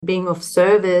being of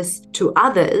service to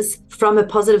others. From a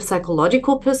positive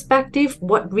psychological perspective,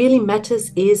 what really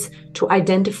matters is to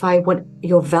identify what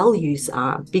your values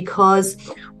are. Because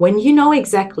when you know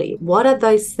exactly what are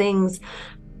those things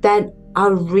that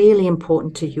are really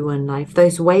important to you in life,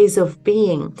 those ways of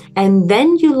being, and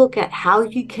then you look at how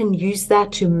you can use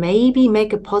that to maybe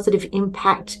make a positive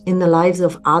impact in the lives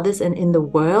of others and in the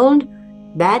world,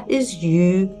 that is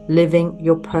you living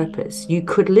your purpose. You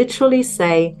could literally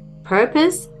say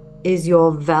purpose is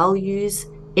your values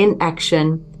in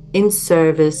action, in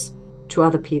service to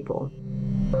other people.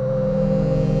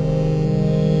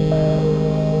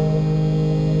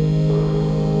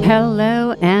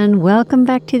 Hello, and welcome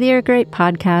back to the You're Great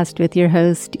podcast with your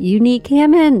host, Unique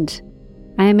Hammond.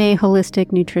 I am a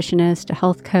holistic nutritionist, a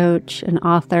health coach, an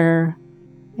author,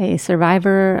 a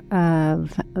survivor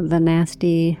of the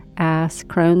nasty ass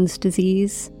Crohn's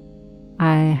disease.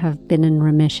 I have been in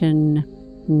remission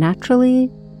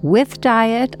naturally with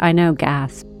diet, I know,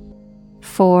 gasp,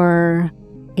 for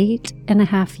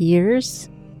 8.5 years.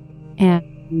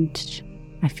 And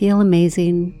I feel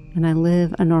amazing and I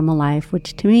live a normal life,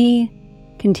 which to me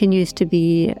continues to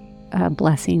be a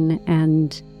blessing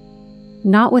and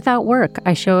not without work.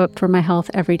 I show up for my health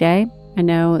every day. I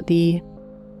know the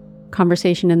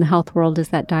conversation in the health world is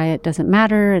that diet doesn't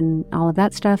matter and all of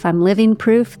that stuff. I'm living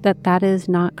proof that that is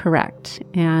not correct.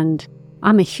 And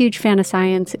I'm a huge fan of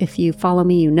science. If you follow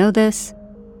me, you know this.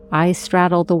 I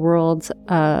straddle the worlds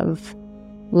of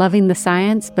loving the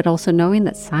science, but also knowing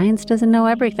that science doesn't know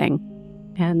everything.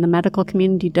 And the medical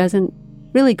community doesn't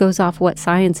really goes off what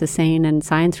science is saying, and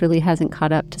science really hasn't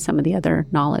caught up to some of the other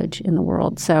knowledge in the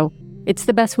world. So it's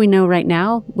the best we know right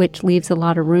now, which leaves a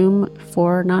lot of room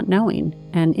for not knowing.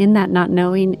 And in that not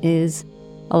knowing is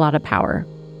a lot of power.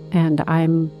 And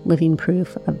I'm living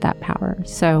proof of that power.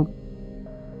 So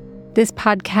this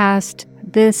podcast,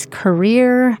 this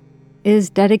career is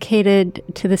dedicated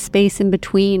to the space in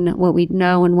between what we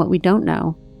know and what we don't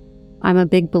know. I'm a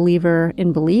big believer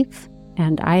in belief,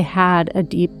 and I had a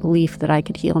deep belief that I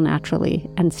could heal naturally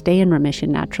and stay in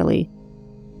remission naturally.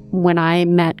 When I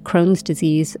met Crohn's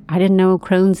disease, I didn't know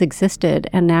Crohn's existed,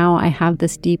 and now I have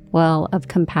this deep well of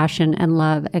compassion and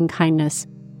love and kindness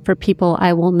for people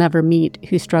I will never meet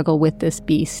who struggle with this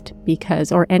beast,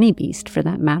 or any beast for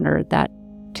that matter, that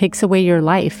takes away your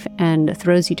life and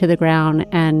throws you to the ground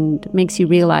and makes you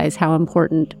realize how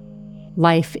important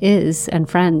life is, and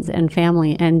friends and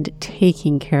family, and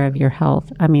taking care of your health.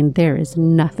 I mean, there is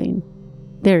nothing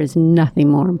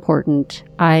more important.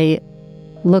 I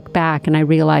look back and I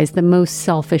realize the most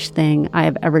selfish thing I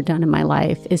have ever done in my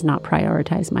life is not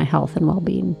prioritize my health and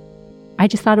well-being. I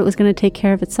just thought it was going to take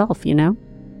care of itself, you know?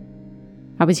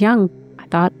 I was young. I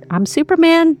thought I'm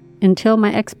Superman until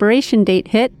my expiration date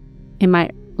hit in my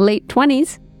late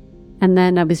 20s. And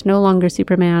then I was no longer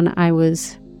Superman. I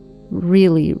was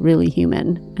really, really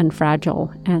human and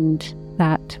fragile. And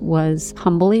that was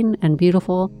humbling and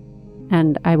beautiful.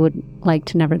 And I would like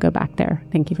to never go back there.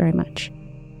 Thank you very much.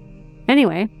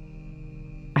 Anyway,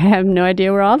 I have no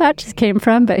idea where all that just came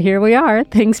from, but here we are.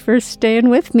 Thanks for staying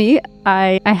with me.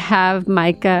 I have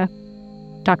Maike,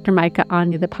 Dr. Maike, on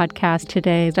the podcast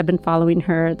today. I've been following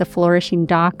her, the Flourishing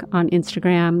Doc, on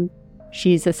Instagram.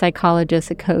 She's a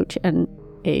psychologist, a coach, and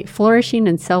a flourishing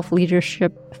and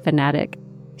self-leadership fanatic.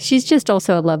 She's just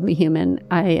also a lovely human.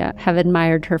 I have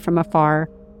admired her from afar,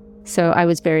 so I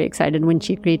was very excited when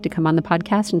she agreed to come on the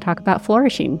podcast and talk about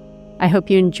flourishing. I hope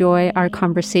you enjoy our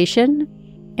conversation.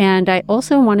 And I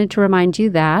also wanted to remind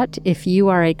you that if you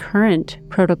are a current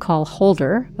protocol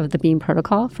holder of the Beam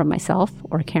Protocol from myself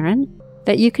or Karen,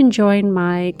 that you can join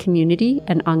my community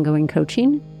and ongoing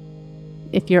coaching.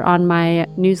 If you're on my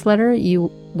newsletter,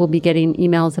 you will be getting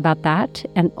emails about that.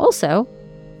 And also,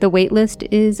 the waitlist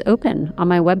is open on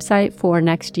my website for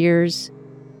next year's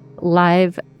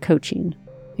live coaching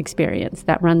experience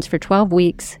that runs for 12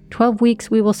 weeks. 12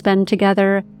 weeks we will spend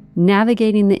together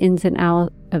navigating the ins and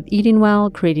outs of eating well,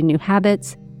 creating new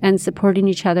habits, and supporting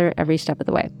each other every step of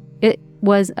the way. It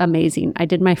was amazing. I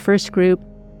did my first group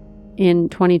in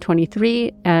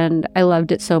 2023, and I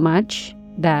loved it so much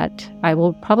that I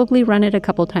will probably run it a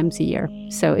couple times a year.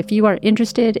 So if you are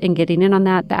interested in getting in on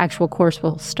that, the actual course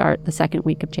will start the second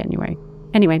week of January.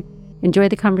 Anyway, enjoy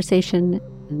the conversation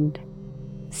and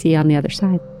see you on the other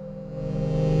side.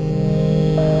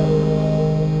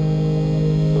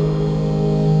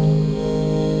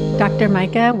 Dr.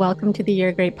 Maike, welcome to the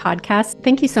You're Great podcast.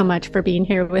 Thank you so much for being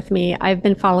here with me. I've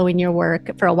been following your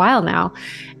work for a while now,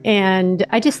 and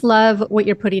I just love what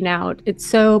you're putting out. It's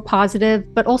so positive,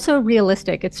 but also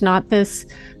realistic. It's not this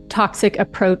toxic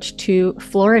approach to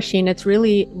flourishing. It's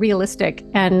really realistic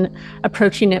and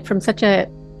approaching it from such a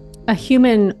a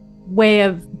human way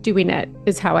of doing it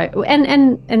is how I,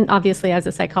 and obviously as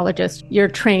a psychologist, you're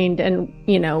trained and,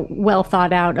 well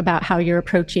thought out about how you're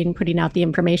approaching putting out the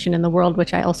information in the world,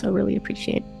 which I also really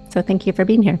appreciate. So thank you for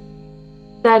being here.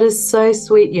 That is so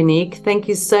sweet, Unique. Thank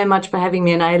you so much for having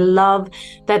me. And I love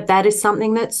that that is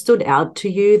something that stood out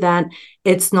to you, that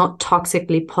it's not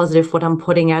toxically positive what I'm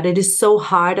putting out. It is so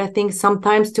hard, I think,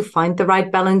 sometimes to find the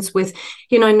right balance with,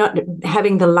 not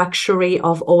having the luxury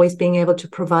of always being able to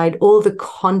provide all the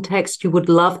context you would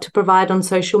love to provide on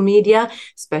social media,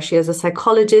 especially as a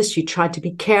psychologist. You try to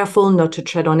be careful not to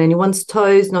tread on anyone's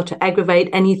toes, not to aggravate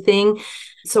anything.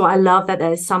 So I love that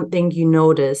that is something you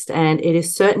noticed, and it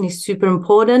is certainly super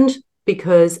important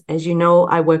because, as you know,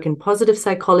 I work in positive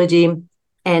psychology,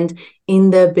 and in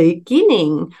the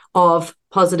beginning of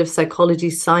positive psychology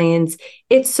science,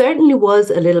 it certainly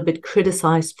was a little bit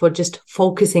criticized for just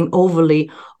focusing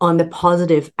overly on the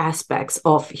positive aspects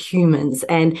of humans.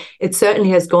 And it certainly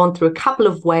has gone through a couple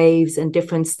of waves and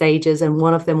different stages. And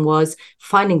one of them was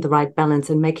finding the right balance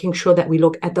and making sure that we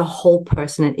look at the whole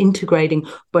person and integrating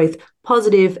both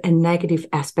positive and negative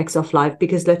aspects of life.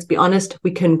 Because let's be honest,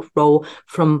 we can grow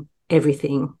from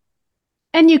everything.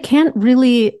 And you can't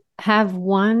really have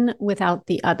one without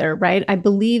the other, right? I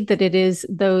believe that it is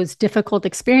those difficult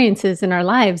experiences in our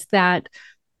lives that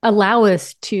allow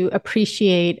us to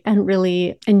appreciate and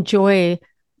really enjoy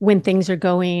when things are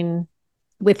going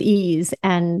with ease.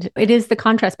 And it is the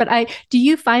contrast. But do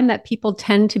you find that people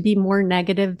tend to be more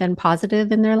negative than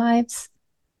positive in their lives?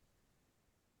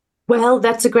 Well,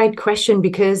 that's a great question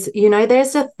because,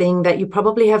 there's a thing that you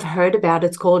probably have heard about.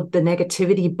 It's called the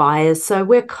negativity bias. So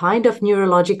we're kind of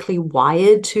neurologically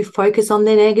wired to focus on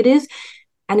the negatives.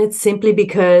 And it's simply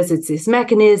because it's this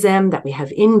mechanism that we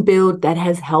have inbuilt that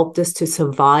has helped us to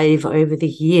survive over the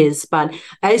years. But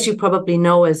as you probably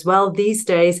know as well, these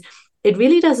days, it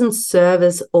really doesn't serve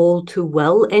us all too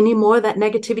well anymore, that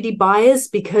negativity bias,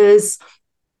 because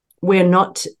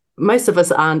most of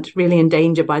us aren't really in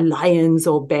danger by lions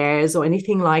or bears or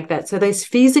anything like that. So those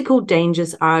physical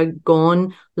dangers are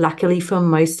gone, luckily for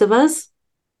most of us.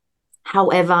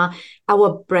 However,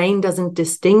 our brain doesn't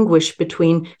distinguish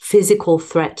between physical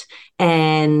threat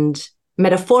and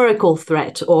metaphorical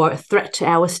threat or threat to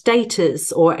our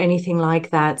status or anything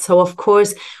like that. So of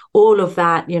course, all of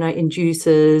that,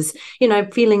 induces,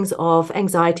 feelings of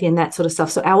anxiety and that sort of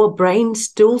stuff. So our brain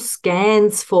still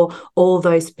scans for all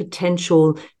those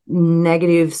potential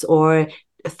negatives or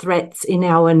threats in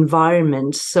our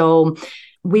environment. So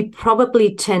we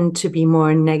probably tend to be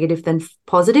more negative than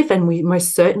positive. And we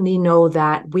most certainly know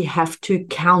that we have to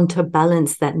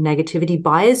counterbalance that negativity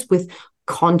bias with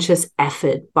conscious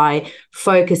effort by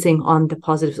focusing on the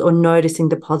positives or noticing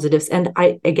the positives. And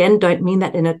I, again, don't mean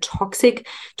that in a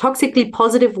toxically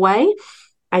positive way.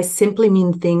 I simply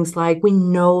mean things like, we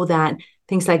know that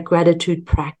things like gratitude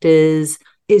practice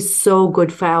is so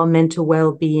good for our mental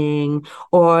well-being,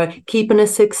 or keeping a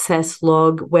success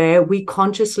log where we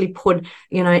consciously put,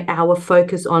 our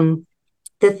focus on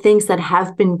the things that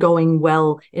have been going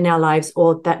well in our lives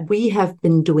or that we have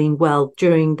been doing well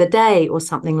during the day or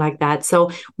something like that.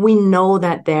 So we know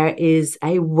that there is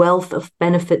a wealth of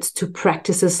benefits to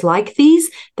practices like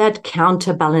these that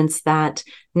counterbalance that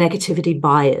negativity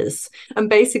bias. I'm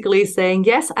basically saying,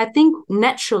 yes, I think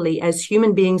naturally as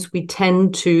human beings, we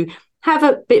tend to have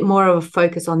a bit more of a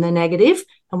focus on the negative,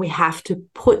 and we have to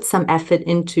put some effort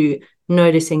into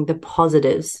noticing the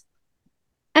positives.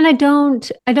 And I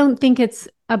don't think it's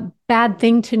a bad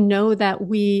thing to know that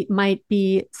we might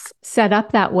be set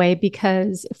up that way,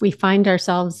 because if we find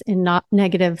ourselves in not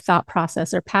negative thought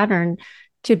process or pattern,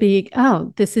 to be,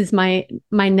 oh, this is my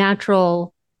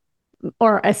natural,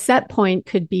 or a set point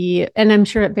could be, and I'm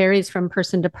sure it varies from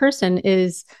person to person,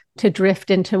 is to drift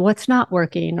into what's not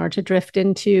working, or to drift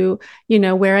into,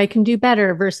 where I can do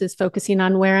better versus focusing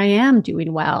on where I am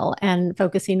doing well and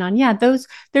focusing on,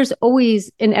 there's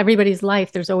always in everybody's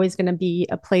life, there's always going to be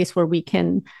a place where we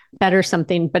can better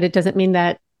something, but it doesn't mean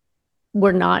that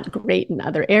we're not great in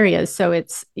other areas. So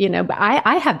it's, but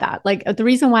I have that. Like, the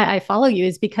reason why I follow you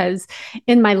is because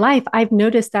in my life, I've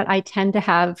noticed that I tend to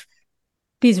have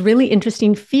these really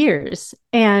interesting fears.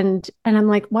 And I'm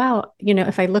like, wow,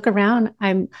 if I look around,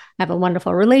 I have a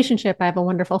wonderful relationship. I have a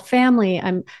wonderful family.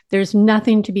 There's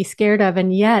nothing to be scared of.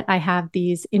 And yet I have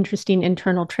these interesting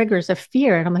internal triggers of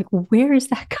fear. And I'm like, where is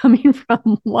that coming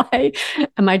from? Why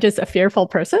am I just a fearful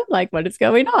person? Like, what is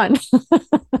going on?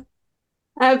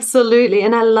 Absolutely.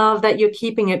 And I love that you're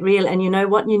keeping it real. And you know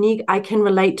what, Unique? I can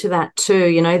relate to that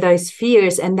too. Those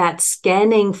fears and that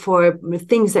scanning for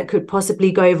things that could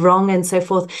possibly go wrong and so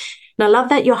forth. And I love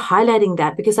that you're highlighting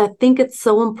that, because I think it's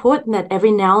so important that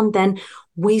every now and then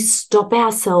we stop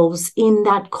ourselves in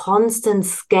that constant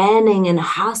scanning and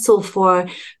hustle for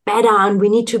better, and we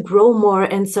need to grow more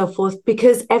and so forth,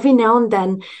 because every now and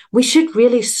then we should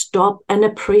really stop and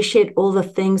appreciate all the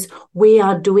things we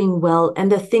are doing well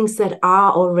and the things that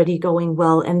are already going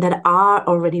well and that are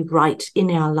already right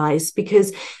in our lives,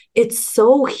 because it's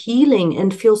so healing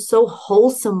and feels so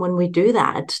wholesome when we do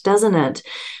that, doesn't it?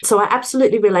 So I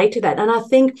absolutely relate to that. And I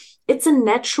think it's a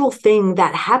natural thing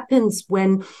that happens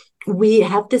when we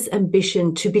have this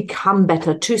ambition to become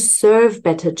better, to serve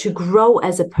better, to grow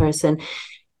as a person.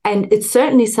 And it's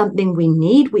certainly something we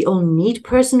need. We all need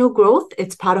personal growth.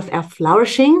 It's part of our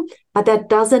flourishing, but that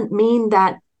doesn't mean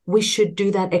that we should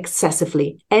do that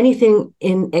excessively. Anything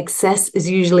in excess is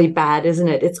usually bad, isn't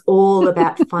it? It's all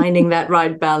about finding that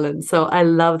right balance. So I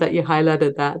love that you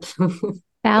highlighted that.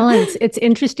 Balance. It's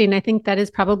interesting. I think that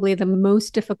is probably the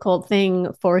most difficult thing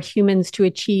for humans to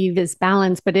achieve is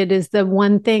balance, but it is the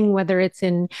one thing, whether it's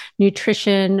in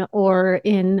nutrition or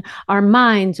in our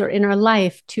minds or in our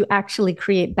life, to actually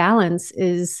create balance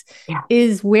is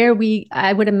where we,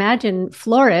 I would imagine,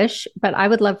 flourish. But I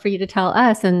would love for you to tell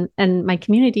us and my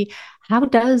community, how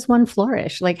does one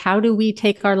flourish? Like, how do we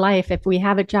take our life if we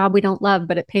have a job we don't love,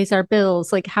 but it pays our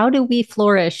bills? Like, how do we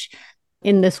flourish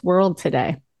in this world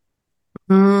today?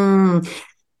 I'm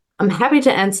happy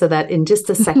to answer that in just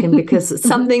a second, because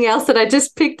something else that I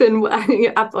just picked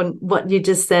up on what you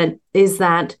just said is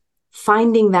that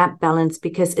finding that balance,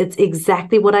 because it's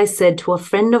exactly what I said to a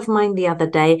friend of mine the other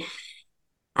day.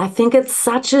 I think it's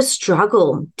such a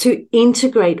struggle to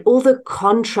integrate all the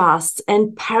contrasts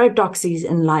and paradoxes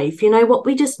in life. You know, what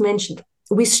we just mentioned,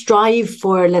 we strive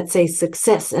for, let's say,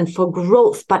 success and for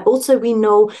growth, but also we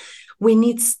know we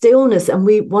need stillness and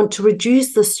we want to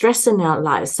reduce the stress in our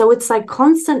lives. So it's like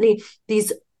constantly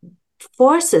these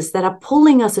forces that are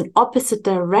pulling us in opposite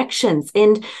directions.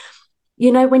 And,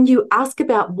 you know, when you ask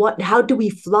about how do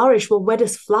we flourish? Well, what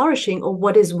is flourishing or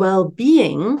what is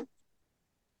well-being?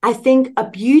 I think a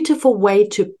beautiful way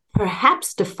to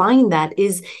perhaps define that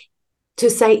is to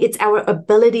say it's our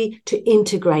ability to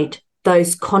integrate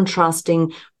those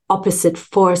contrasting opposite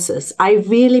forces. I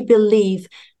really believe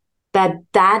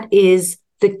that is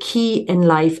the key in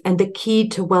life and the key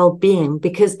to well-being,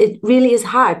 because it really is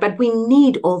hard, but we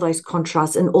need all those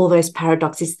contrasts and all those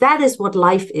paradoxes. That is what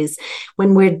life is.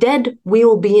 When we're dead, we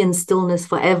will be in stillness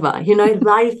forever. You know,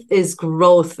 life is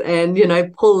growth and, you know,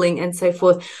 pulling and so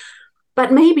forth.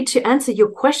 But maybe to answer your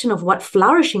question of what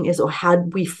flourishing is, or how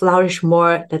we flourish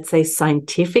more, let's say,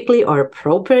 scientifically or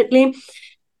appropriately,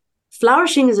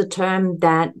 flourishing is a term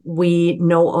that we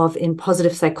know of in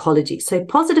positive psychology. So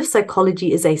positive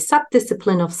psychology is a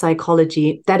subdiscipline of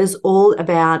psychology that is all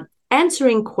about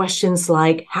answering questions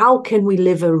like, how can we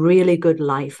live a really good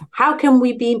life? How can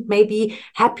we be maybe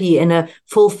happy in a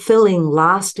fulfilling,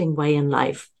 lasting way in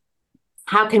life?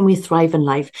 How can we thrive in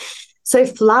life? So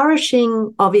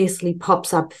flourishing obviously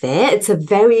pops up there. It's a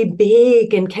very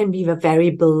big and can be a very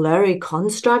blurry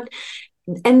construct.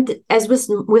 And as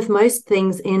with most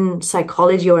things in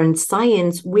psychology or in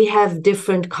science, we have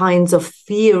different kinds of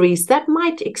theories that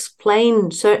might explain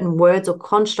certain words or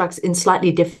constructs in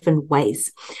slightly different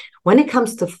ways. When it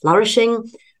comes to flourishing,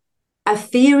 a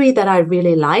theory that I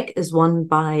really like is one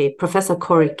by Professor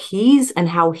Corey Keyes and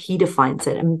how he defines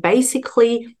it. And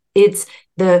basically, it's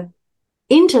the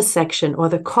intersection or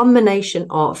the combination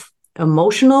of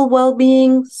emotional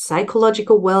well-being,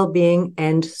 psychological well-being,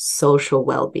 and social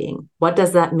well-being. What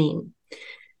does that mean?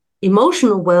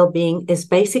 Emotional well-being is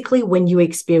basically when you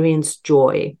experience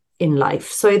joy in life.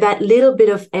 So that little bit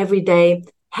of everyday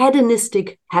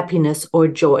hedonistic happiness or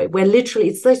joy, where literally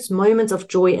it's those moments of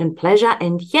joy and pleasure.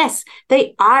 And yes,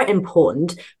 they are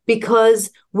important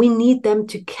because we need them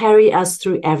to carry us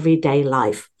through everyday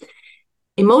life.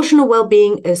 Emotional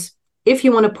well-being is, if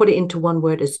you want to put it into one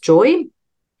word, is joy.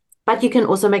 But you can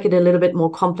also make it a little bit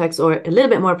more complex or a little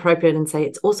bit more appropriate and say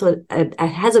it's also, it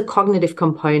has a cognitive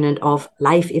component of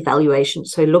life evaluation.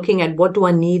 So looking at what do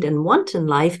I need and want in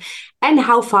life and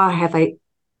how far have I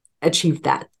achieved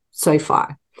that so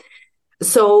far.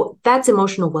 So that's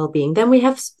emotional well-being. Then we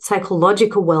have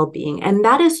psychological well-being, and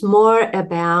that is more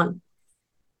about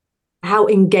how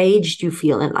engaged you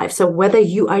feel in life. So whether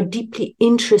you are deeply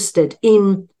interested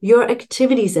in your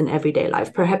activities in everyday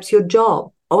life, perhaps your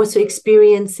job, also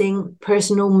experiencing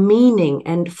personal meaning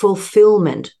and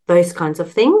fulfillment, those kinds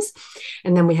of things.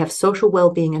 And then we have social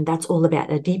well-being, and that's all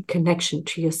about a deep connection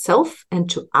to yourself and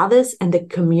to others and the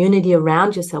community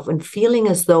around yourself, and feeling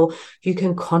as though you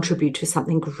can contribute to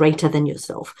something greater than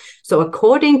yourself. So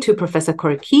according to Professor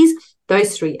Corey Keyes,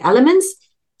 those three elements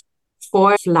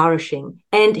for flourishing.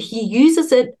 And he uses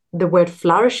the word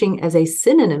flourishing as a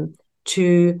synonym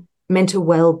to mental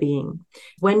well-being.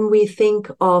 When we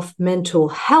think of mental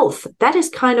health, that is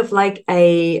kind of like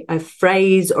a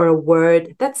phrase or a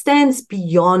word that stands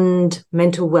beyond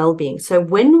mental well-being. So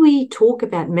when we talk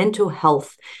about mental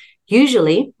health,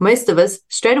 usually most of us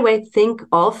straight away think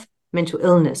of mental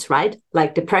illness, right?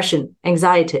 Like depression,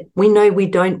 anxiety. We know we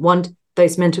don't want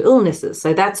those mental illnesses.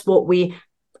 So that's what we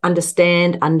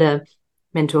understand under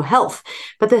mental health.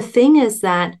 But the thing is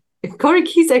that Corey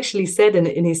Keyes actually said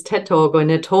in his TED Talk, or in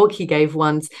a talk he gave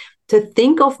once, to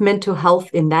think of mental health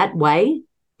in that way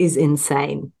is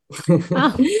insane.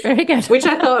 Oh, very good. Which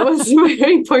I thought was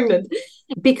very poignant.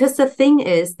 Because the thing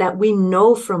is that we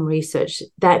know from research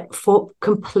that for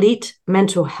complete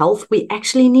mental health, we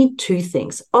actually need two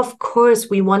things. Of course,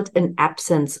 we want an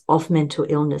absence of mental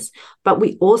illness, but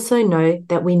we also know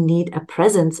that we need a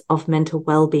presence of mental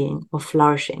well-being or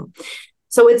flourishing.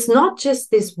 So it's not just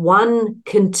this one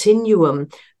continuum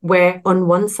where on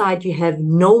one side you have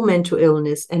no mental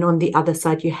illness and on the other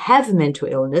side you have mental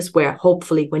illness, where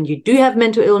hopefully when you do have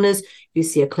mental illness, you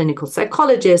see a clinical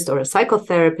psychologist or a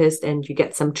psychotherapist and you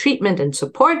get some treatment and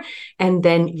support, and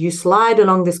then you slide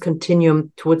along this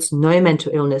continuum towards no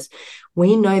mental illness.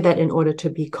 We know that in order to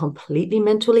be completely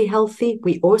mentally healthy,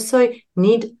 we also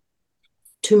need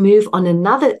to move on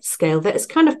another scale that is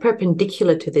kind of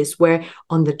perpendicular to this, where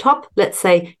on the top, let's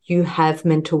say you have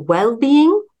mental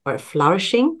well-being or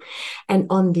flourishing, and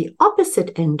on the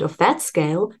opposite end of that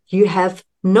scale, you have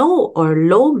no or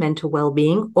low mental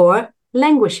well-being or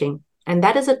languishing. And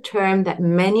that is a term that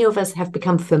many of us have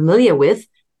become familiar with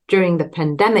during the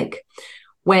pandemic,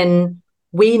 when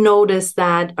we noticed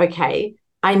that, okay,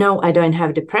 I know I don't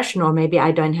have depression, or maybe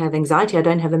I don't have anxiety, I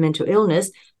don't have a mental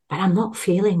illness, but I'm not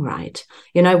feeling right.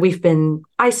 You know, we've been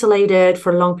isolated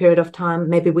for a long period of time.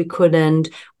 Maybe we couldn't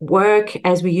work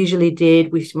as we usually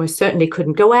did. We most certainly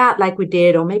couldn't go out like we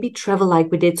did, or maybe travel like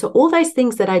we did. So all those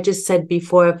things that I just said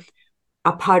before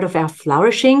are part of our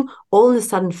flourishing, all of a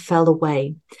sudden fell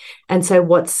away. And so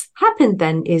what's happened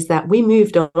then is that we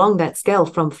moved along that scale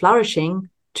from flourishing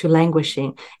to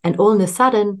languishing. And all of a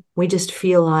sudden, we just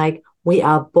feel like we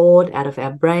are bored out of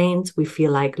our brains. We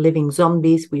feel like living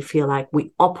zombies. We feel like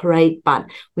we operate, but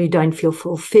we don't feel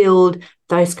fulfilled,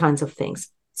 those kinds of things.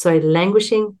 So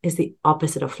languishing is the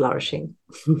opposite of flourishing.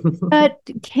 But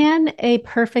can a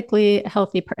perfectly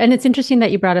healthy and it's interesting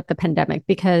that you brought up the pandemic,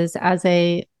 because as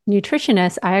a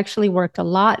nutritionist, I actually worked a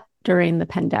lot during the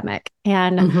pandemic.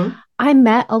 And I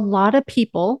met a lot of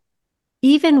people,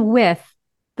 even with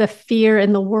the fear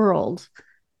in the world,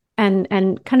 and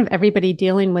kind of everybody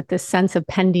dealing with this sense of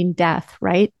pending death,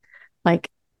 right? Like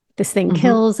this thing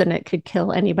kills and it could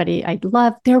kill anybody I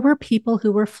love. There were people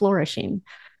who were flourishing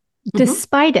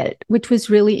despite it, which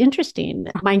was really interesting.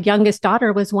 My youngest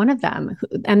daughter was one of them,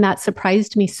 and that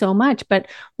surprised me so much. But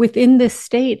within this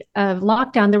state of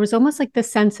lockdown, there was almost like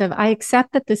this sense of, I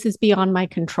accept that this is beyond my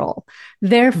control.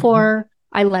 Therefore,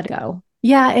 I let go.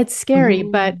 Yeah, it's scary,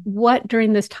 but what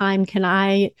during this time can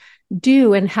I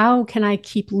do, and how can I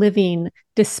keep living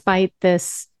despite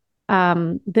this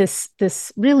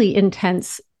this really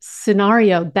intense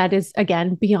scenario that is,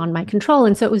 again, beyond my control?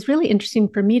 And so it was really interesting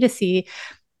for me to see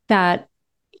that,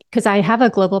 because I have a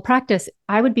global practice,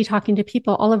 I would be talking to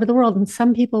people all over the world, and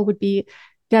some people would be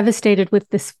devastated with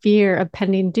this fear of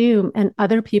pending doom, and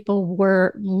other people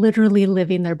were literally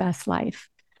living their best life.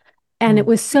 And it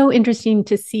was so interesting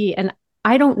to see. And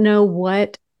I don't know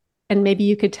what, and maybe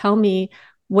you could tell me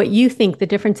what you think the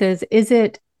difference is. Is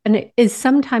it, and it is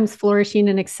sometimes flourishing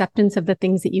and acceptance of the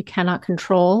things that you cannot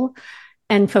control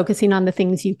and focusing on the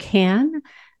things you can.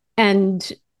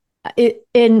 And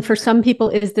for some people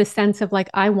is this sense of like,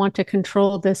 I want to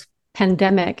control this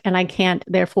pandemic and I can't,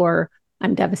 therefore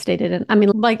I'm devastated. And I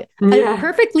mean, like a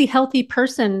perfectly healthy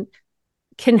person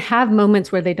can have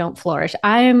moments where they don't flourish.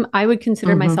 I would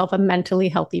consider myself a mentally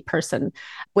healthy person,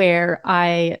 where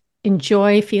I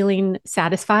enjoy feeling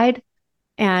satisfied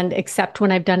and accept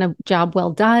when I've done a job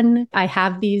well done. I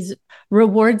have these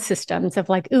reward systems of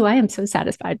like, ooh, I am so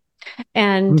satisfied.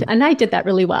 And I did that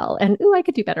really well. And ooh, I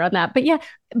could do better on that. But yeah,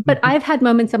 but I've had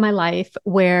moments in my life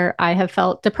where I have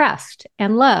felt depressed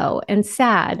and low and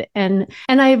sad. And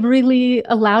I've really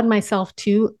allowed myself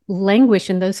to languish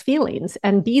in those feelings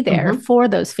and be there for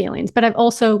those feelings. But I've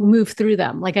also moved through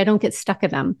them. Like I don't get stuck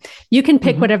in them. You can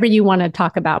pick whatever you want to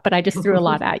talk about, but I just threw a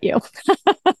lot at you.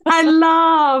 I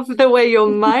love the way your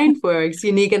mind works,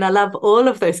 Unique, and I love all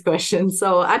of those questions.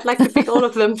 So I'd like to pick all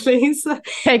of them, please. So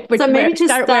maybe to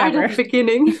start at the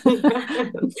beginning.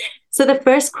 So the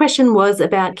first question was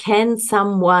about, can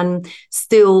someone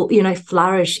still,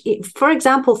 flourish? For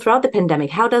example, throughout the pandemic,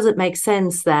 how does it make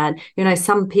sense that,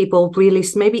 some people really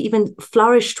maybe even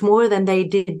flourished more than they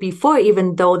did before,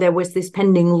 even though there was this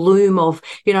pending loom of,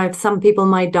 some people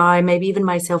might die, maybe even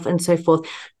myself and so forth.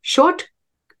 Short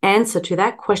answer to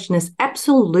that question is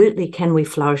absolutely, can we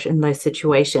flourish in those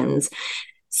situations?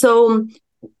 So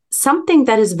something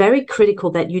that is very critical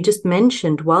that you just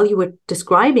mentioned while you were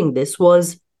describing this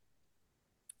was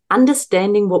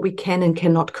understanding what we can and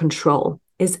cannot control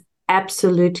is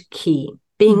absolute key.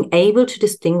 Being able to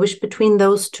distinguish between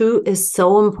those two is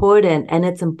so important. And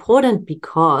it's important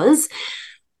because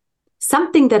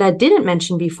something that I didn't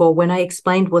mention before when I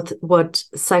explained what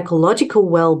psychological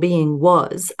well-being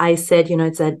was, I said,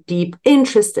 it's a deep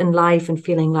interest in life and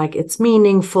feeling like it's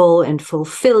meaningful and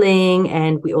fulfilling.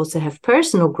 And we also have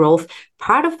personal growth.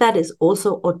 Part of that is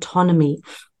also autonomy.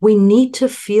 We need to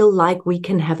feel like we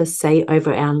can have a say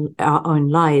over our own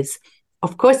lives.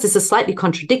 Of course, this is slightly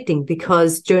contradicting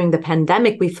because during the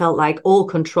pandemic, we felt like all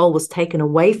control was taken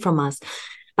away from us.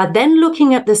 But then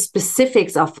looking at the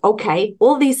specifics of, okay,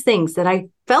 all these things that I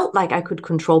felt like I could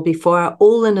control before are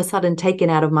all in a sudden taken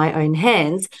out of my own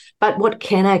hands. But what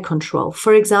can I control?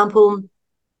 For example,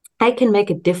 I can make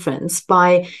a difference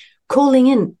by calling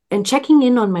in and checking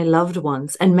in on my loved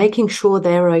ones and making sure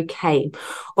they're okay.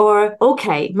 Or,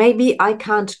 okay, maybe I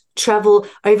can't travel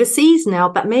overseas now,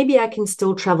 but maybe I can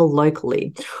still travel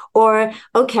locally. Or,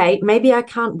 okay, maybe I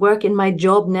can't work in my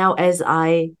job now as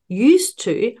I used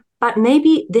to, but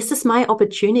maybe this is my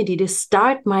opportunity to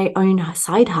start my own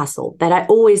side hustle that I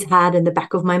always had in the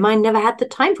back of my mind, never had the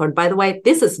time for. And by the way,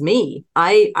 this is me.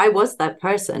 I was that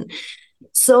person.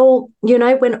 So,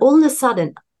 when all of a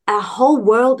sudden our whole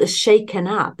world is shaken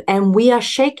up and we are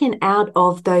shaken out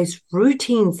of those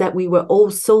routines that we were all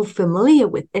so familiar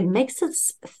with, it makes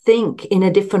us think in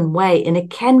a different way, and it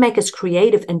can make us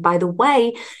creative. And by the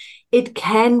way, it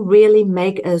can really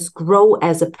make us grow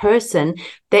as a person.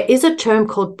 There is a term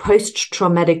called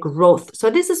post-traumatic growth. So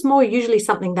this is more usually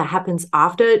something that happens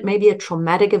after maybe a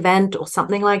traumatic event or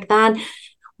something like that,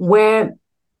 where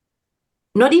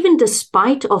not even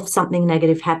despite of something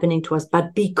negative happening to us,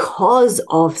 but because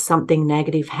of something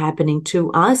negative happening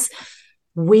to us,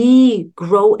 we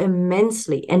grow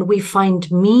immensely and we find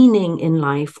meaning in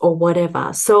life or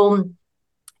whatever. So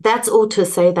that's all to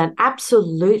say that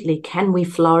absolutely can we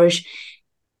flourish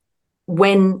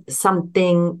when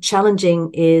something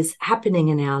challenging is happening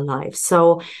in our lives.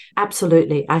 So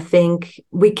absolutely, I think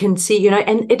we can see,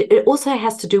 and it also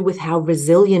has to do with how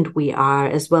resilient we are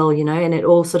as well, and it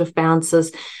all sort of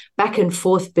bounces back and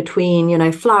forth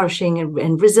between, flourishing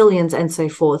and resilience and so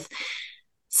forth.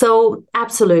 So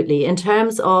absolutely, in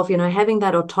terms of, having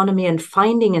that autonomy and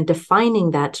finding and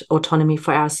defining that autonomy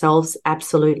for ourselves,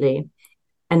 absolutely.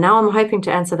 And now I'm hoping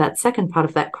to answer that second part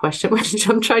of that question, which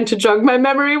I'm trying to jog my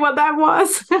memory what that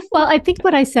was. Well, I think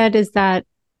what I said is that,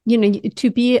 to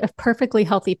be a perfectly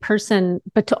healthy person,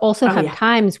 but to also have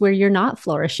times where you're not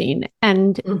flourishing.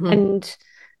 And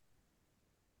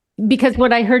because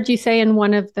what I heard you say in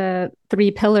one of the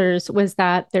 3 pillars was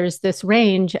that there's this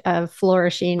range of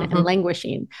flourishing and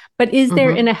languishing. But is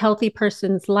there in a healthy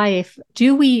person's life,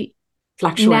 do we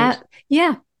fluctuate?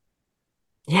 Yeah.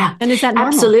 And is that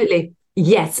normal? Absolutely.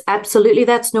 Yes, absolutely.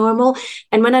 That's normal.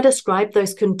 And when I described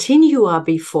those continua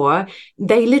before,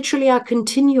 they literally are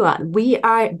continua. We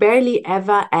are barely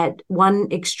ever at one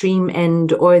extreme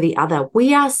end or the other.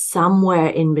 We are somewhere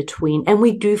in between, and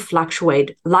we do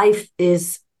fluctuate. Life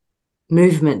is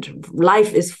movement.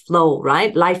 Life is flow,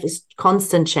 right? Life is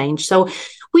constant change. So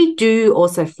we do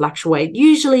also fluctuate.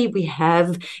 Usually we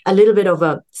have a little bit of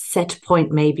a set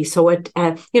point maybe. So it,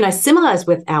 similar as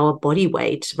with our body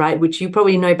weight, right? Which you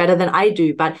probably know better than I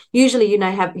do. But usually, you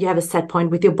have a set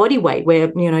point with your body weight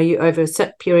where, you over a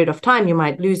certain period of time, you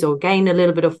might lose or gain a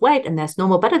little bit of weight, and that's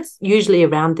normal. But it's usually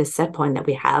around this set point that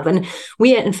we have. And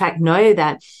we in fact know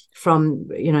that from,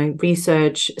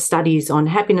 research studies on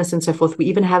happiness and so forth, we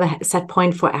even have a set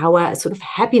point for our sort of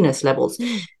happiness levels.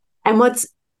 And what's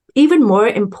even more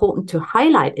important to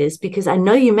highlight is, because I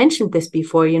know you mentioned this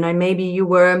before, maybe you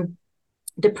were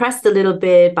depressed a little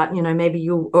bit, but, maybe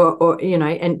you,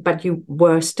 but you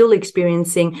were still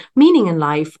experiencing meaning in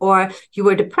life, or you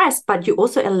were depressed, but you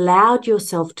also allowed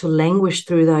yourself to languish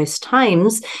through those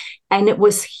times, and it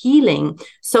was healing.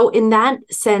 So in that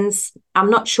sense, I'm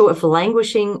not sure if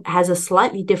languishing has a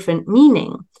slightly different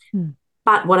meaning. But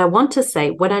But what I want to say,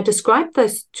 when I describe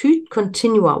those two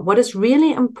continua, what is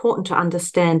really important to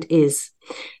understand is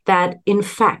that, in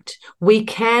fact, we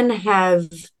can have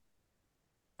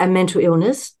a mental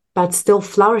illness, but still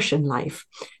flourish in life.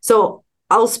 So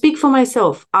I'll speak for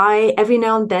myself. Every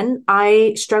now and then,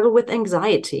 I struggle with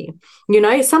anxiety.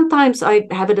 Sometimes I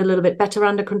have it a little bit better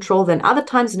under control than other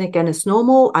times. And again, it's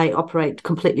normal. I operate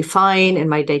completely fine in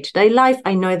my day-to-day life.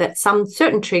 I know that some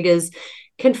certain triggers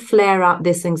can flare up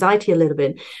this anxiety a little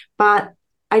bit, but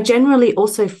I generally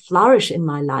also flourish in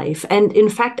my life. And in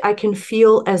fact, I can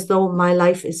feel as though my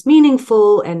life is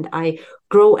meaningful and I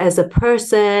grow as a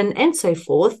person and so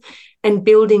forth, and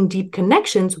building deep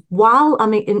connections while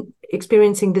I'm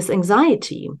experiencing this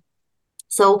anxiety.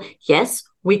 So yes,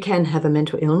 we can have a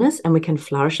mental illness and we can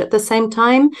flourish at the same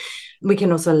time. We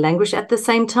can also languish at the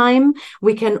same time.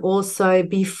 We can also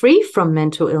be free from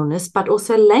mental illness, but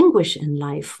also languish in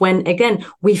life when, again,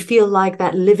 we feel like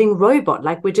that living robot,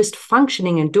 like we're just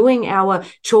functioning and doing our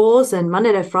chores and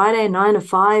Monday to Friday, 9 to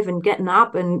 5 and getting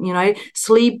up and,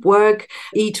 sleep, work,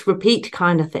 eat, repeat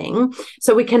kind of thing.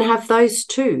 So we can have those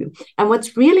too. And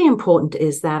what's really important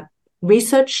is that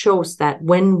research shows that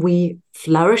when we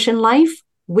flourish in life,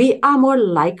 we are more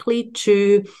likely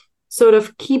to sort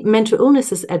of keep mental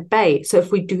illnesses at bay. So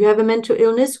if we do have a mental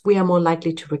illness, we are more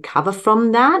likely to recover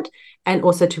from that and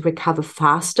also to recover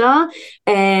faster.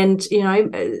 And,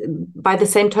 by the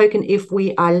same token, if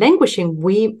we are languishing,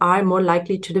 we are more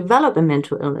likely to develop a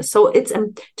mental illness. So it's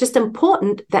just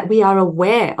important that we are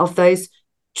aware of those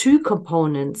two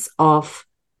components of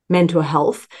mental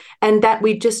health, and that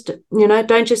we just,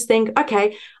 don't just think,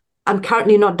 okay, I'm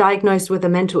currently not diagnosed with a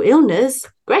mental illness.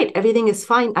 Great, everything is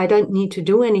fine. I don't need to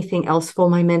do anything else for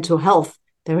my mental health.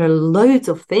 There are loads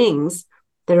of things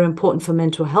that are important for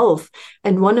mental health.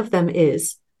 And one of them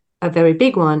is, a very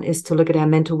big one, is to look at our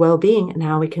mental well-being and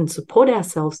how we can support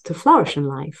ourselves to flourish in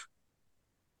life.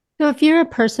 So if you're a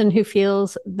person who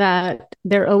feels that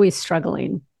they're always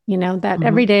struggling, that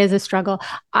every day is a struggle,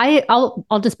 I'll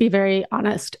just be very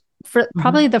honest. For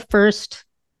probably the first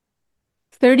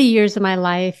 30 years of my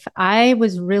life, I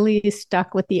was really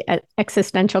stuck with the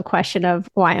existential question of,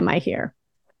 why am I here?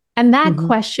 And that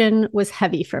question was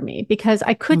heavy for me because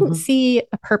I couldn't see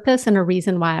a purpose and a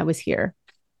reason why I was here.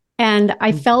 And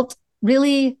I felt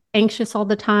really anxious all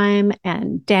the time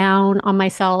and down on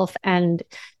myself. And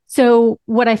so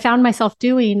what I found myself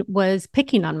doing was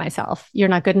picking on myself. You're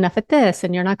not good enough at this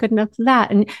and you're not good enough at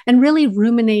that. And really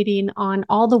ruminating on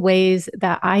all the ways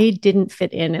that I didn't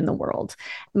fit in the world.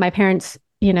 My parents,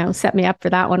 set me up for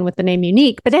that one with the name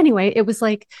Unique. But anyway, it was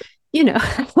like,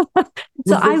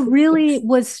 so I really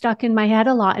was stuck in my head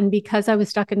a lot. And because I was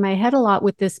stuck in my head a lot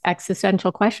with this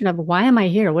existential question of, why am I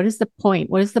here? What is the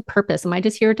point? What is the purpose? Am I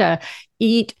just here to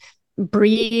eat,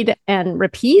 breed, and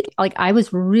repeat? Like, I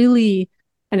was really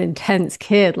an intense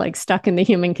kid, like stuck in the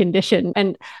human condition.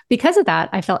 And because of that,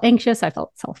 I felt anxious. I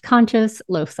felt self-conscious,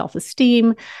 low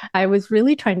self-esteem. I was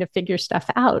really trying to figure stuff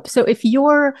out. So if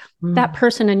you're that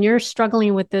person and you're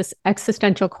struggling with this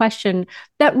existential question,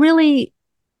 that really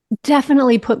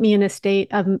definitely put me in a state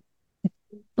of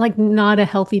like not a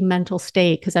healthy mental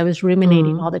state because I was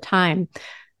ruminating all the time.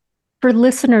 For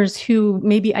listeners who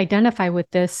maybe identify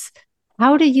with this,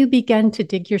 how do you begin to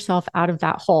dig yourself out of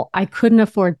that hole? I couldn't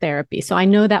afford therapy. So I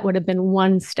know that would have been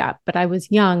one step, but I was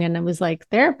young and I was like,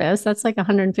 therapist, that's like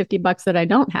 $150 that I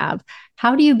don't have.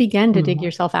 How do you begin to dig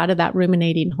yourself out of that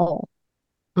ruminating hole?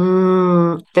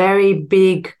 Very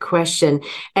big question.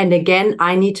 And again,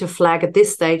 I need to flag at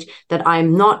this stage that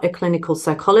I'm not a clinical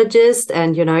psychologist.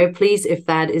 And, please, if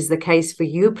that is the case for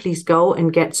you, please go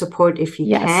and get support if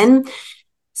you can.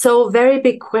 So very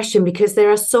big question, because there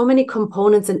are so many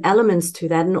components and elements to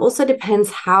that, and also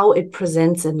depends how it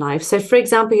presents in life. So for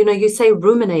example, you say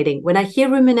ruminating. When I hear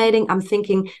ruminating, I'm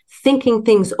thinking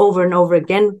things over and over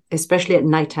again, especially at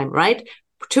nighttime, right?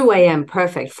 2 a.m.,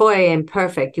 perfect. 4 a.m.,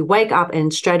 perfect. You wake up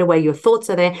and straight away your thoughts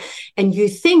are there. And you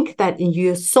think that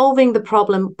you're solving the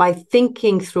problem by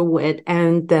thinking through it.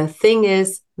 And the thing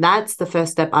is, that's the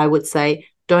first step, I would say.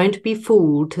 Don't be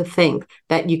fooled to think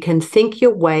that you can think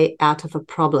your way out of a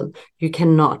problem. You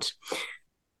cannot.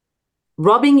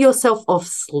 Robbing yourself of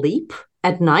sleep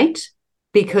at night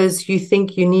because you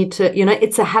think you need to,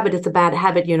 it's a habit, it's a bad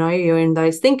habit, you're in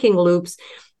those thinking loops,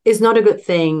 is not a good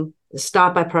thing.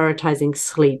 Start by prioritizing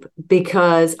sleep,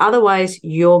 because otherwise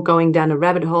you're going down a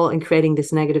rabbit hole and creating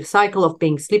this negative cycle of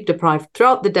being sleep deprived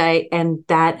throughout the day. And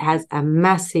that has a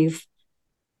massive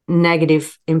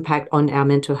negative impact on our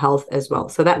mental health as well.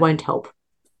 So that won't help.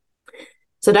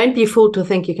 So don't be fooled to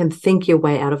think you can think your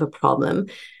way out of a problem.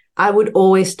 I would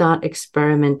always start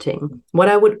experimenting. What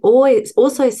I would always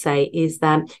also say is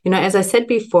that, as I said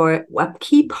before, a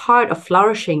key part of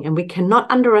flourishing, and we cannot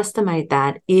underestimate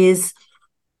that, is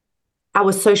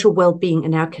our social well-being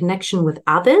and our connection with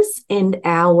others and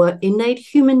our innate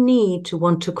human need to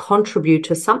want to contribute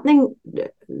to something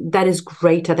that is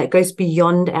greater, that goes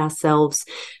beyond ourselves.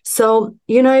 So,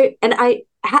 and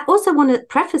I also want to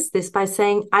preface this by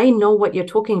saying, I know what you're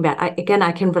talking about.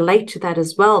 I can relate to that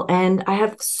as well. And I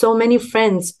have so many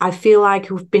friends, I feel like,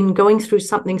 who've been going through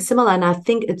something similar. And I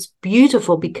think it's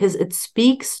beautiful because it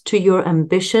speaks to your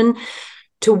ambition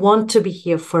to want to be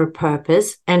here for a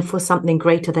purpose and for something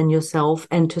greater than yourself,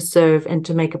 and to serve and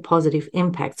to make a positive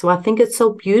impact. So I think it's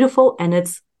so beautiful, and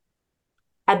it's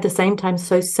at the same time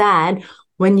so sad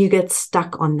when you get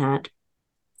stuck on that.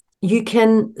 You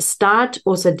can start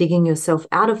also digging yourself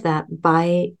out of that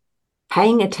by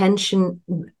paying attention,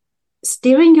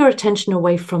 steering your attention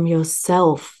away from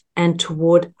yourself and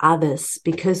toward others,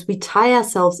 because we tie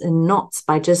ourselves in knots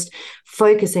by just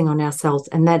focusing on ourselves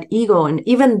and that ego. And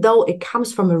even though it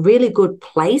comes from a really good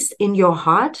place in your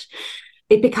heart,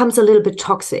 it becomes a little bit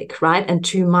toxic, right? And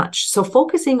too much. So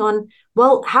focusing on,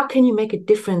 well, how can you make a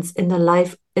difference in the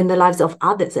lives of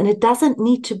others? And it doesn't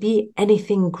need to be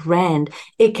anything grand.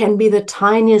 It can be the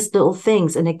tiniest little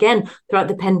things. And again, throughout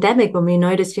the pandemic, when we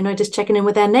noticed, just checking in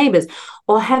with our neighbors,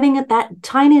 or having that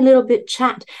tiny little bit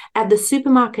chat at the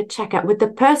supermarket checkout with the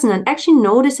person, and actually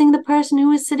noticing the person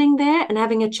who is sitting there and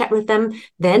having a chat with them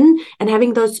then, and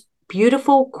having those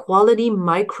beautiful quality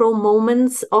micro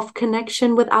moments of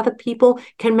connection with other people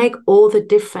can make all the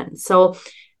difference. So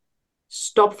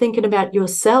stop thinking about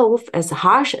yourself, as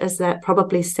harsh as that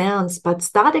probably sounds, but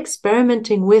start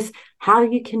experimenting with how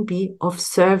you can be of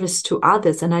service to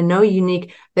others. And I know,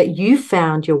 Unique, that you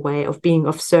found your way of being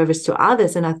of service to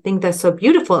others. And I think that's so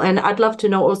beautiful. And I'd love to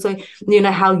know also,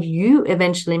 how you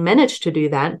eventually managed to do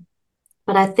that.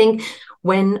 But I think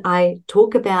when I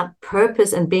talk about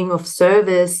purpose and being of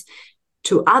service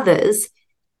to others,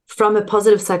 from a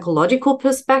positive psychological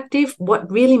perspective, what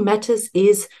really matters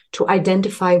is to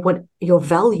identify what your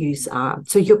values are.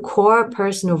 So your core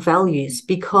personal values,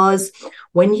 because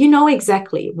when you know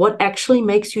exactly what actually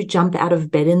makes you jump out of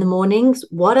bed in the mornings,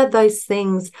 what are those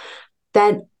things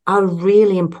that are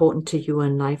really important to you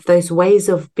in life, those ways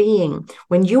of being,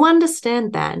 when you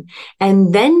understand that,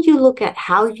 and then you look at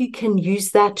how you can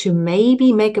use that to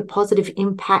maybe make a positive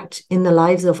impact in the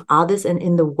lives of others and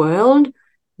in the world,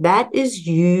 that is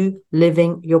you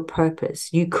living your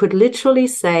purpose. You could literally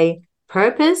say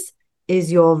purpose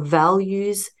is your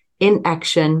values in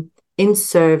action, in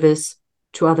service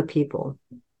to other people.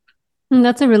 And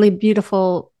that's a really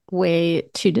beautiful way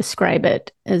to describe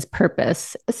it, as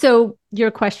purpose. So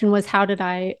your question was, how did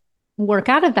I work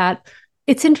out of that?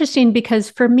 It's interesting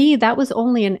because for me, that was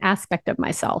only an aspect of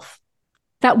myself.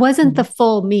 That wasn't the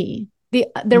full me.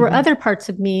 There were other parts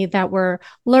of me that were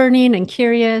learning and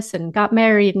curious and got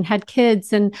married and had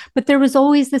kids. But there was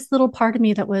always this little part of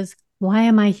me that was, why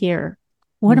am I here?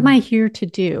 What am I here to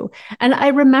do? And I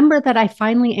remember that I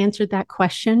finally answered that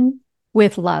question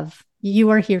with love. You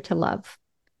are here to love.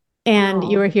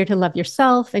 And you are here to love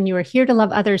yourself, and you are here to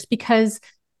love others, because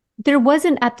there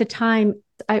wasn't, at the time,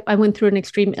 I went through an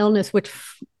extreme illness, which,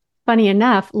 funny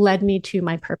enough, led me to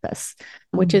my purpose,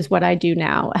 which is what I do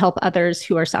now, help others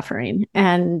who are suffering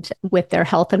and with their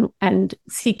health and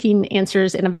seeking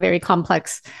answers in a very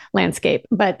complex landscape.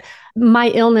 But my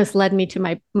illness led me to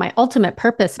my ultimate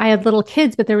purpose. I had little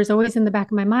kids, but there was always in the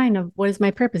back of my mind of, what is my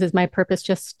purpose? Is my purpose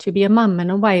just to be a mom and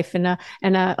a wife and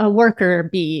a worker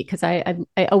bee? Because I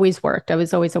always worked. I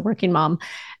was always a working mom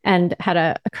and had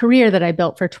a career that I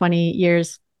built for 20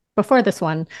 years before this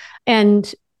one.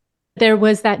 And there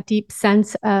was that deep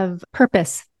sense of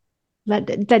purpose,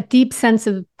 that deep sense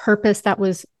of purpose that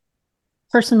was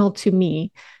personal to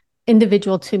me,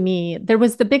 individual to me. There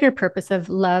was the bigger purpose of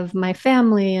love my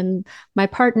family and my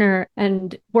partner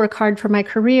and work hard for my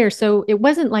career. So it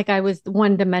wasn't like I was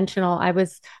one dimensional. I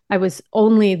was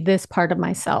only this part of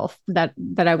myself that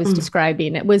I was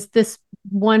describing. It was this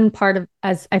one part of,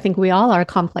 as I think we all are,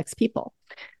 complex people,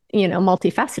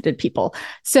 multifaceted people.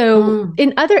 So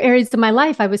in other areas of my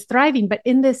life, I was thriving, but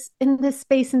in this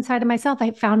space inside of myself,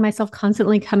 I found myself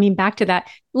constantly coming back to that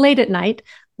late at night.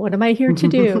 What am I here to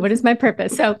do? What is my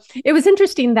purpose? So it was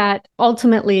interesting that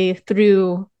ultimately,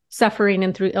 through suffering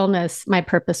and through illness, my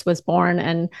purpose was born.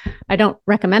 And I don't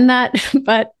recommend that,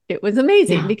 but it was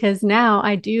amazing because now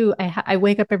I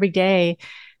wake up every day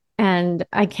and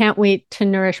I can't wait to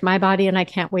nourish my body, and I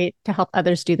can't wait to help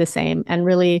others do the same and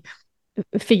really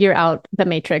figure out the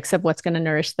matrix of what's going to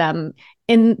nourish them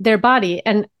in their body.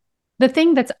 And the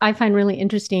thing I find really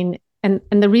interesting And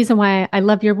the reason why I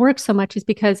love your work so much is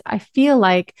because I feel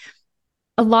like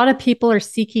a lot of people are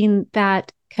seeking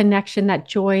that connection, that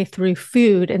joy through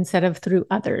food instead of through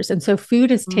others. And so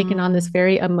food has taken on this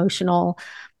very emotional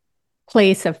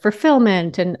place of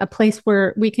fulfillment and a place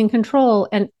where we can control.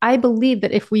 And I believe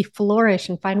that if we flourish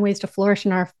and find ways to flourish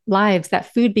in our lives,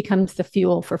 that food becomes the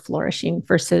fuel for flourishing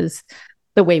versus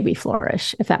the way we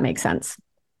flourish, if that makes sense.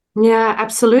 Yeah,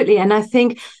 absolutely. And I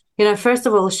think, first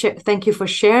of all, thank you for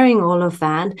sharing all of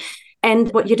that.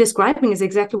 And what you're describing is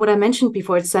exactly what I mentioned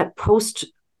before. It's that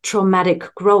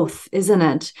post-traumatic growth, isn't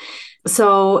it?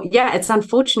 So, yeah, it's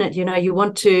unfortunate, you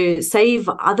want to save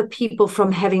other people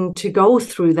from having to go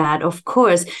through that, of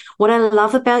course. What I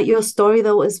love about your story,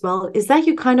 though, as well, is that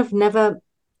you kind of never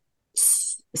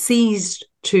ceased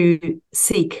to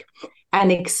seek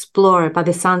and explore by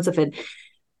the sounds of it.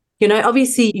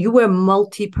 Obviously you were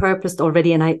multi-purposed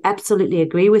already, and I absolutely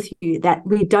agree with you that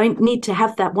we don't need to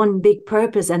have that one big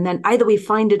purpose and then either we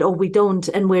find it or we don't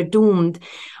and we're doomed.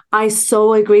 I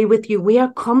so agree with you. We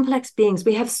are complex beings.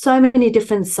 We have so many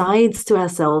different sides to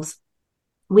ourselves.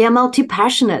 We are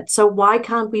multi-passionate. So why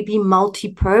can't we be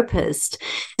multi-purposed?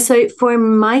 So for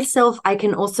myself, I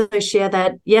can also share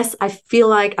that, yes, I feel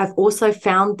like I've also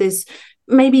found this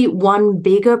maybe one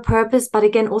bigger purpose, but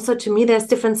again, also to me, there's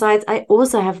different sides. I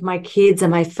also have my kids and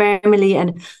my family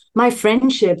and my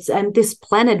friendships and this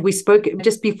planet. We spoke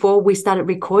just before we started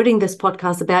recording this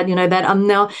podcast about, that I'm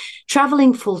now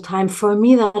traveling full time. For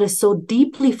me, that is so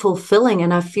deeply fulfilling.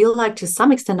 And I feel like to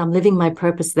some extent, I'm living my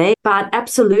purpose there. But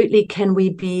absolutely, can we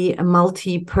be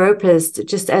multi-purposed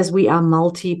just as we are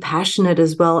multi-passionate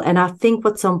as well? And I think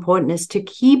what's so important is to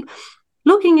keep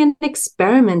looking and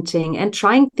experimenting and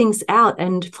trying things out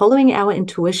and following our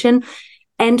intuition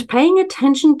and paying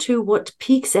attention to what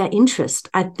piques our interest.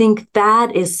 I think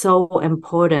that is so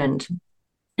important.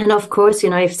 And of course,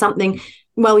 if something,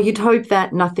 well, you'd hope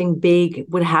that nothing big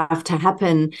would have to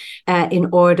happen in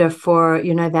order for,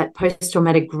 that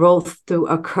post-traumatic growth to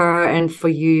occur and for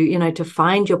you, to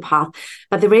find your path.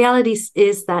 But the reality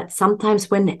is that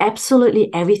sometimes when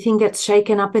absolutely everything gets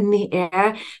shaken up in the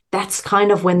air, that's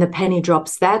kind of when the penny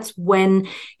drops. That's when,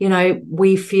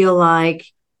 we feel like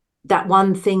that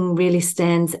one thing really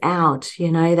stands out,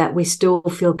 that we still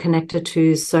feel connected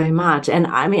to so much. And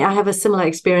I mean, I have a similar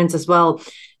experience as well.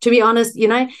 To be honest,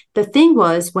 the thing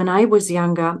was when I was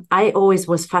younger, I always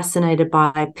was fascinated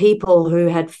by people who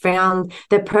had found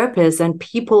their purpose and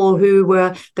people who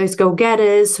were those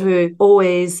go-getters who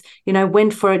always,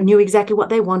 went for it, knew exactly what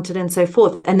they wanted and so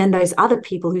forth. And then those other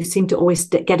people who seemed to always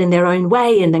get in their own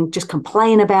way and then just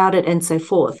complain about it and so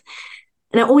forth.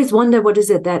 And I always wonder, what is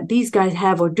it that these guys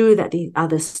have or do that the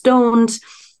others don't?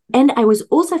 And I was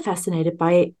also fascinated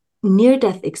by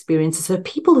near-death experiences. So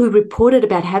people who reported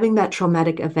about having that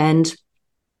traumatic event,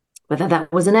 whether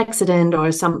that was an accident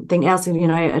or something else,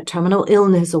 a terminal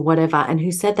illness or whatever, and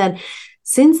who said that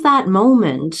since that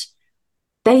moment,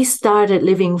 they started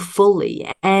living fully.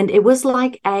 And it was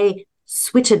like a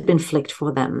switch had been flicked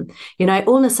for them.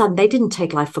 All of a sudden, they didn't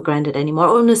take life for granted anymore.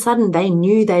 All of a sudden, they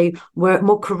knew they were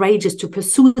more courageous to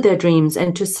pursue their dreams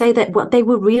and to say that what they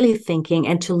were really thinking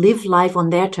and to live life on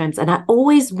their terms. And I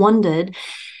always wondered,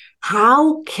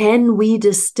 how can we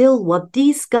distill what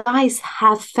these guys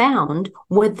have found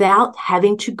without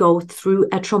having to go through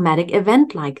a traumatic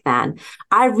event like that?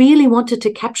 I really wanted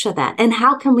to capture that. And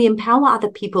how can we empower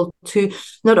other people to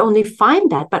not only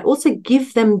find that, but also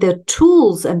give them the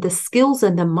tools and the skills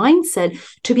and the mindset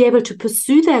to be able to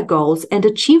pursue their goals and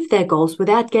achieve their goals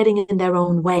without getting in their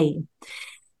own way?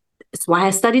 It's why I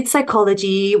studied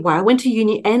psychology, why I went to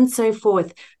uni, and so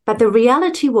forth. But the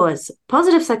reality was,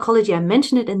 positive psychology, I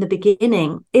mentioned it in the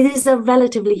beginning, it is a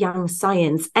relatively young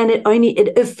science. And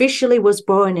it officially was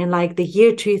born in like the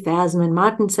year 2000 when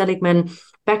Martin Seligman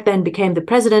back then became the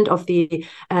president of the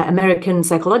American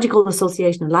Psychological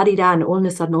Association, la-di-da, and all of a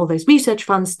sudden all those research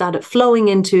funds started flowing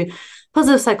into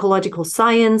positive psychological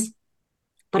science.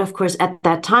 But of course, at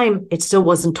that time, it still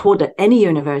wasn't taught at any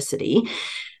university,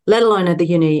 let alone at the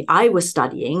uni I was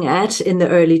studying at in the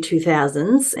early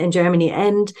 2000s in Germany.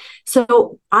 And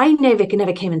so I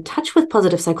never came in touch with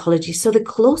positive psychology. So the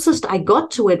closest I got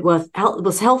to it was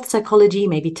health psychology,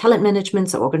 maybe talent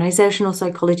management, so organizational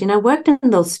psychology. And I worked in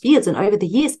those fields. And over the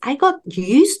years, I got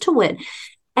used to it.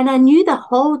 And I knew the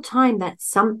whole time that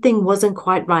something wasn't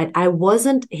quite right. I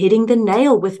wasn't hitting the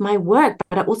nail with my work,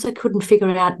 but I also couldn't figure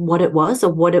out what it was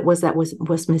or what it was that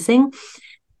was missing.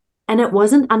 And it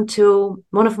wasn't until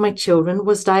one of my children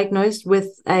was diagnosed with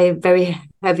a very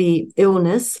heavy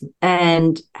illness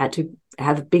and had to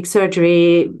have a big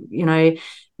surgery,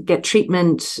 get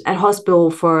treatment at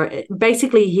hospital for,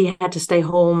 basically he had to stay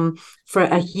home for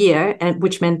a year, and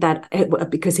which meant that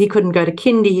because he couldn't go to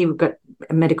kindy, he got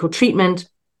medical treatment,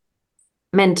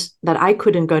 meant that I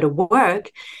couldn't go to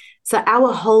work. So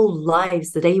our whole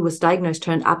lives, the day he was diagnosed,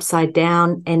 turned upside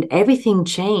down, and everything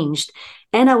changed.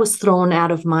 And I was thrown out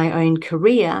of my own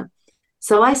career.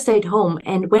 So I stayed home.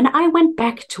 And when I went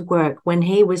back to work, when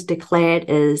he was declared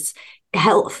as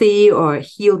healthy or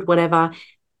healed, whatever,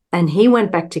 and he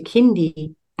went back to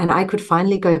kindy, and I could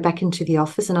finally go back into the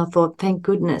office, and I thought, thank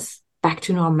goodness, back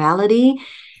to normality.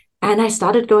 And I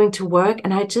started going to work,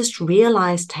 and I just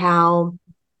realized how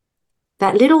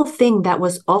that little thing that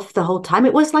was off the whole time,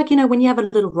 it was like, when you have a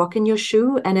little rock in your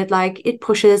shoe and it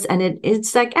pushes and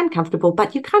it's like uncomfortable,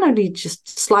 but you kind of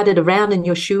just slide it around in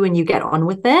your shoe and you get on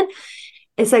with it.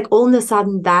 It's like all of a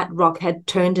sudden that rock had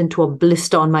turned into a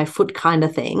blister on my foot kind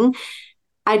of thing.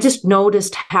 I just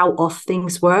noticed how off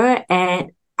things were,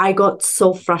 and I got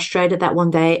so frustrated that one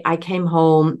day I came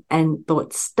home and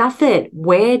thought, stuff it.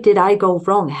 Where did I go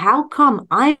wrong? How come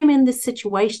I'm in this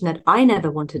situation that I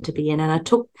never wanted to be in? And I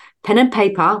took pen and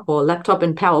paper or laptop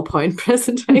and PowerPoint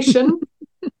presentation.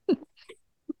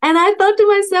 And I thought to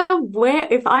myself,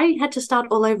 if I had to start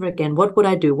all over again, what would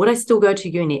I do? Would I still go to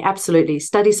uni? Absolutely.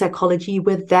 Study psychology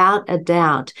without a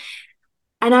doubt.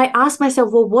 And I asked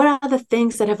myself, well, what are the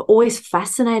things that have always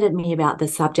fascinated me about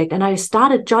this subject? And I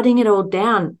started jotting it all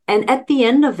down. And at the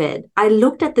end of it, I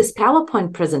looked at this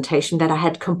PowerPoint presentation that I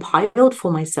had compiled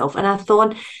for myself. And I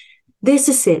thought, this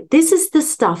is it. This is the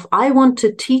stuff I want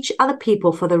to teach other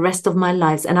people for the rest of my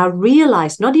lives. And I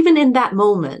realized, not even in that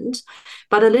moment,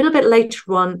 but a little bit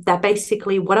later on, that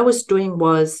basically what I was doing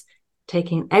was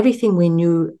taking everything we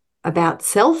knew about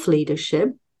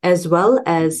self-leadership as well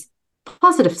as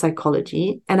positive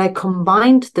psychology, and I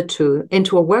combined the two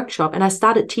into a workshop, and I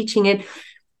started teaching it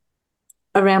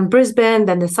around Brisbane,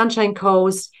 then the Sunshine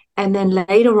Coast, and then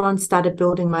later on started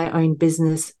building my own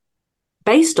business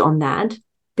based on that,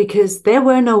 because there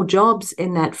were no jobs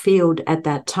in that field at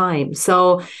that time.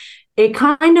 So it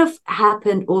kind of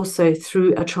happened also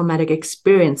through a traumatic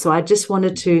experience. So I just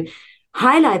wanted to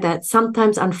highlight that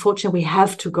sometimes, unfortunately, we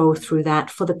have to go through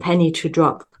that for the penny to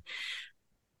drop.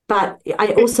 But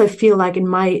I also feel like in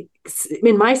my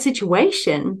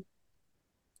situation,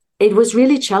 it was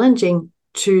really challenging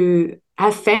to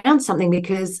have found something,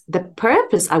 because the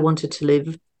purpose I wanted to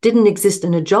live didn't exist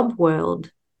in a job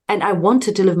world. And I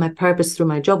wanted to live my purpose through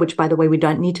my job, which, by the way, we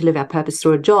don't need to live our purpose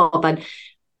through a job, but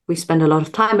we spend a lot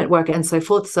of time at work and so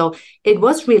forth. So it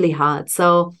was really hard.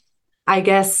 So I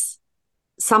guess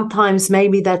sometimes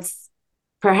maybe that's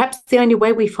perhaps the only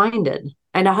way we find it.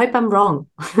 And I hope I'm wrong.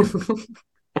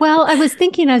 Well, I was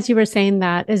thinking as you were saying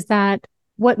that, is that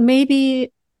what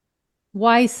maybe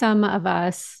why some of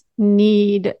us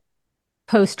need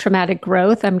post-traumatic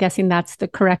growth, I'm guessing that's the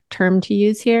correct term to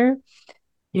use here.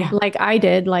 Yeah. Like I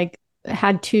did,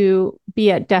 had to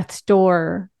be at death's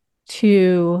door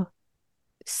to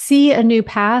see a new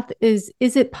path. Is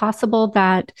it possible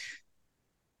that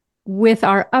with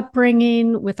our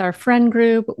upbringing, with our friend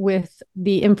group, with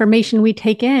the information we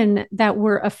take in, that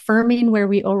we're affirming where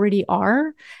we already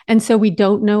are? And so we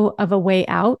don't know of a way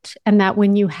out. And that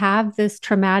when you have this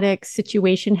traumatic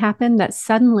situation happen, that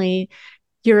suddenly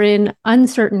you're in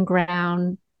uncertain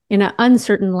ground, in an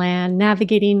uncertain land,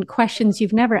 navigating questions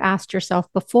you've never asked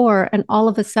yourself before. And all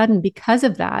of a sudden, because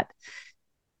of that,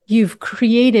 you've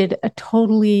created a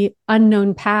totally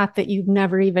unknown path that you've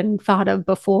never even thought of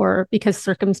before, because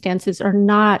circumstances are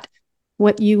not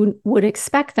what you would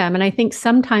expect them. And I think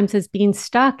sometimes as being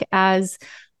stuck, as,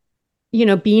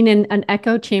 being in an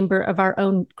echo chamber of our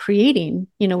own creating,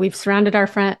 we've surrounded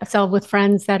ourselves with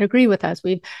friends that agree with us.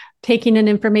 We've taken in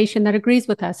information that agrees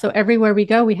with us. So everywhere we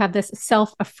go, we have this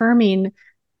self-affirming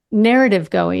narrative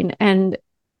going. And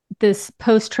this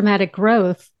post-traumatic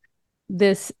growth,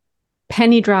 this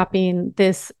penny dropping,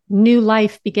 this new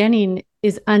life beginning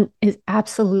is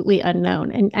absolutely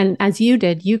unknown. And as you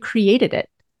did, you created it.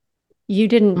 You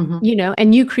didn't,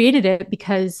 and you created it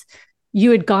because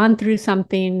you had gone through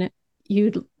something,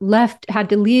 you'd had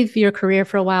to leave your career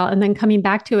for a while, and then coming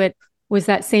back to it was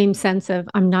that same sense of,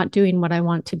 I'm not doing what I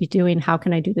want to be doing. How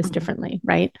can I do this differently?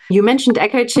 Right. You mentioned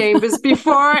echo chambers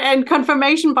before and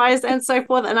confirmation bias and so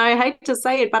forth. And I hate to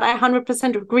say it, but I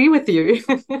 100% agree with you.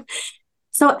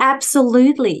 So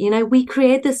absolutely, we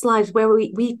create this lives where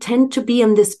we tend to be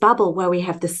in this bubble where we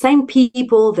have the same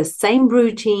people, the same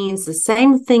routines, the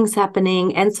same things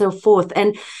happening and so forth.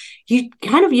 And, you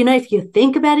kind of, if you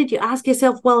think about it, you ask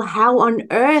yourself, well, how on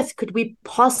earth could we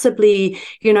possibly,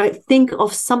 think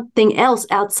of something else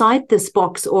outside this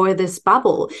box or this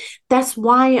bubble? That's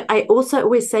why I also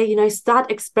always say,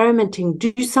 start experimenting,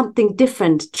 do something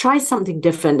different, try something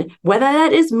different, whether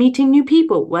that is meeting new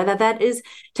people, whether that is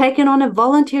taking on a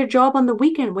volunteer job on the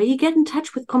weekend where you get in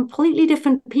touch with completely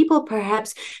different people,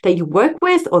 perhaps that you work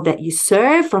with or that you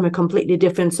serve from a completely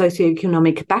different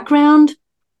socioeconomic background,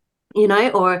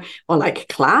 or like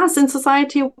class in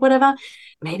society or whatever.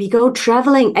 Maybe go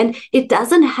traveling. And it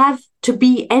doesn't have to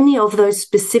be any of those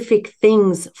specific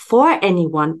things for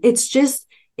anyone. It's just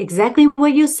exactly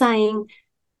what you're saying.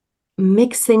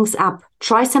 Mix things up,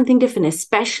 try something different,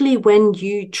 especially when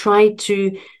you try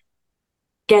to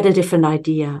get a different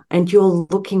idea and you're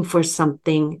looking for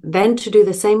something. Then to do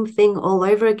the same thing all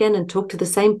over again and talk to the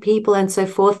same people and so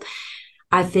forth,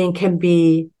 I think can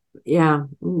be,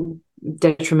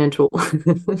 detrimental.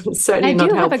 Certainly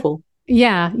not helpful.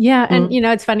 Yeah. And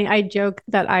it's funny, I joke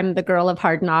that I'm the girl of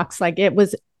hard knocks. Like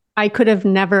I could have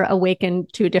never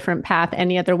awakened to a different path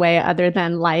any other way other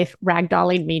than life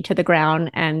ragdolling me to the ground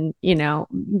and,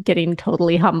 getting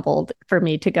totally humbled for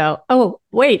me to go, oh,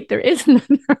 wait, there is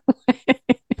another way.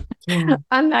 Yeah.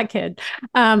 I'm that kid.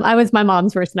 I was my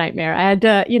mom's worst nightmare. I had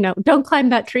to, don't climb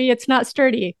that tree. It's not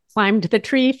sturdy. Climbed the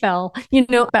tree, fell,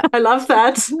 I love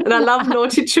that. And I love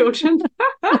naughty children.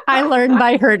 I learned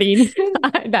by hurting.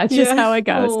 That's just how it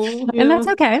goes. Oh, yeah. And that's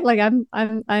okay. Like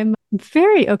I'm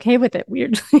very okay with it,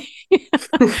 weirdly.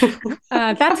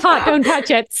 That's hot. Don't touch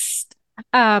it.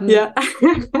 Oh,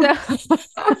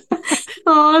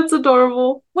 it's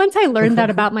adorable. Once I learned that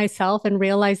about myself and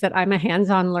realized that I'm a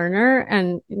hands-on learner,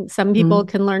 and some people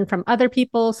can learn from other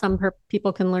people, some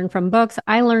people can learn from books,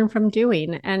 I learn from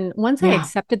doing. And once I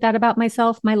accepted that about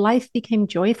myself, my life became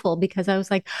joyful because I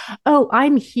was like, oh,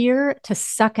 I'm here to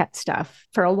suck at stuff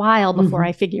for a while before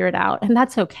I figure it out. And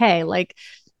that's okay. Like,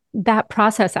 that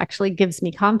process actually gives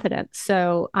me confidence.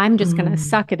 So I'm just going to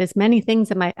suck at as many things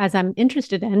as I'm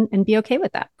interested in and be okay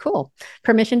with that. Cool.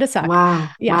 Permission to suck. Wow.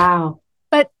 Yeah. Wow.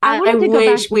 But I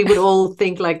wish we would all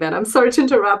think like that. I'm sorry to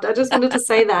interrupt. I just wanted to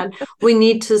say that we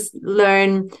need to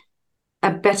learn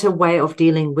a better way of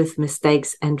dealing with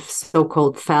mistakes and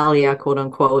so-called failure, quote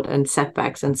unquote, and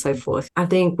setbacks and so forth. I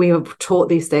think we are taught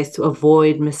these days to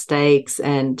avoid mistakes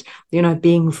and,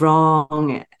 being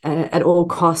wrong at all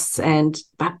costs.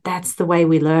 But that's the way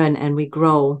we learn and we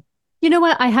grow. You know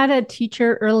what? I had a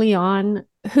teacher early on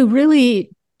who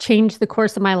really changed the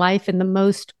course of my life in the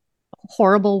most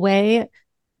horrible way.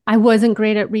 I wasn't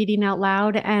great at reading out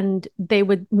loud and they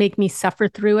would make me suffer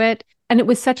through it. And it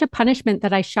was such a punishment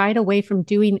that I shied away from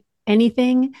doing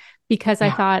anything because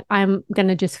I thought I'm going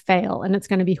to just fail and it's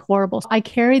going to be horrible. So I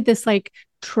carried this like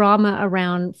trauma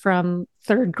around from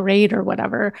third grade or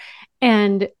whatever.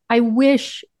 And I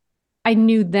wish I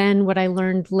knew then what I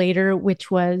learned later, which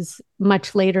was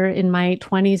much later in my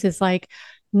 20s, is like,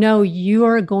 no, you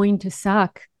are going to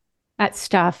suck at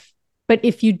stuff. But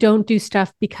if you don't do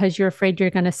stuff because you're afraid you're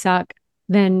going to suck,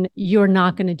 then you're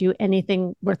not going to do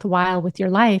anything worthwhile with your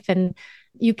life. And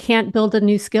you can't build a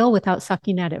new skill without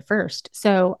sucking at it first.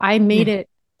 So I made it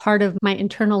part of my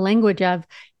internal language of,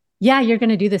 you're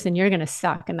going to do this and you're going to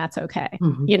suck. And that's okay.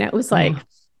 It was like,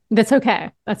 that's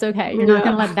okay. That's okay. You're not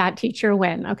going to let that teacher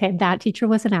win. Okay. That teacher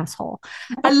was an asshole.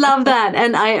 I love that.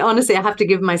 And I honestly have to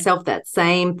give myself that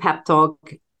same pep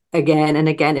talk again and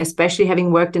again, especially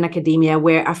having worked in academia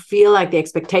where I feel like the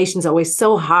expectations are always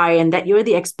so high and that you're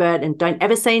the expert and don't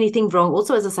ever say anything wrong.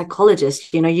 Also, as a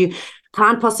psychologist, you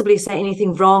can't possibly say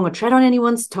anything wrong or tread on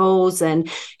anyone's toes. And,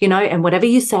 and whatever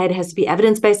you say, it has to be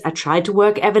evidence-based. I try to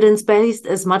work evidence-based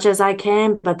as much as I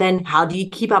can, but then how do you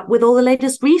keep up with all the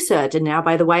latest research? And now,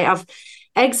 by the way, I've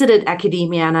exited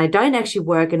academia and I don't actually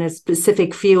work in a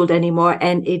specific field anymore.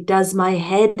 And it does my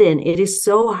head in. It is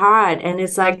so hard. And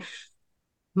it's like,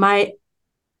 my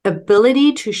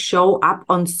ability to show up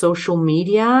on social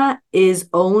media is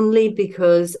only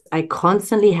because I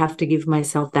constantly have to give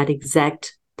myself that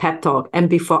exact pep talk. And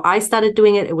before I started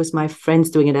doing it, it was my friends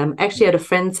doing it. I'm actually at a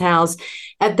friend's house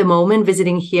at the moment,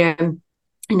 visiting here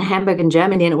in Hamburg in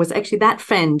Germany. And it was actually that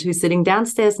friend who's sitting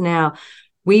downstairs now.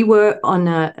 We were on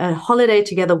a holiday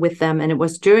together with them. And it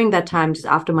was during that time, just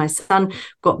after my son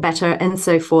got better and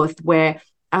so forth, where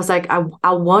I was like,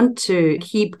 I want to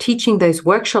keep teaching those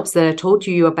workshops that I told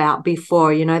you about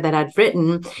before, that I'd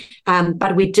written.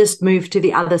 But we just moved to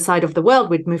the other side of the world.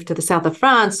 We'd moved to the south of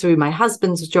France through my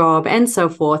husband's job and so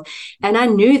forth. And I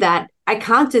knew that I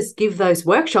can't just give those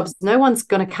workshops. No one's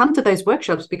going to come to those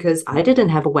workshops because I didn't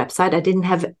have a website. I didn't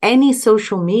have any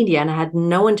social media and I had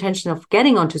no intention of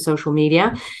getting onto social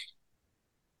media.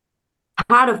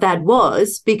 part of that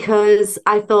was because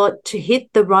I thought to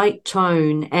hit the right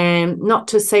tone and not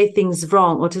to say things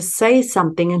wrong or to say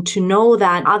something and to know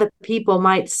that other people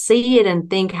might see it and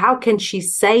think, how can she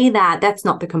say that? That's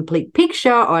not the complete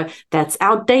picture, or that's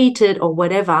outdated or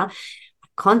whatever. I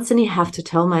constantly have to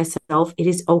tell myself it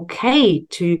is okay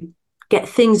to get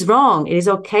things wrong. It is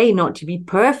okay not to be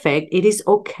perfect. It is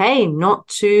okay not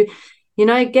to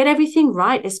get everything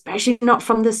right, especially not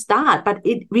from the start. But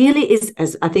it really is,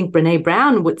 as I think Brene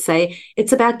Brown would say,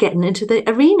 it's about getting into the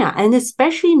arena, and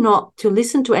especially not to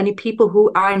listen to any people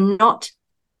who are not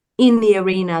in the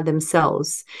arena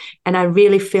themselves. And I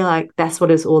really feel like that's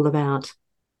what it's all about.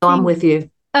 So I'm with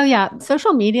you. Oh yeah.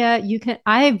 Social media,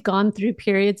 I've gone through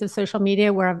periods of social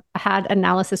media where I've had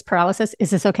analysis paralysis.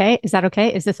 Is this okay? Is that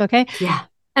okay? Is this okay? Yeah.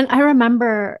 And I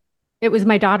remember it was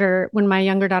my daughter, when my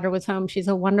younger daughter was home. She's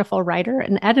a wonderful writer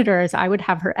and editor. I would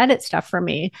have her edit stuff for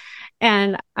me.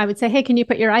 And I would say, hey, can you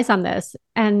put your eyes on this?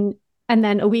 And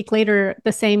then a week later,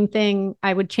 the same thing,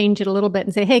 I would change it a little bit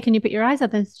and say, hey, can you put your eyes on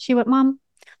this? She went, Mom,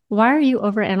 why are you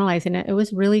overanalyzing it? It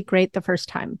was really great the first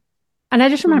time. And I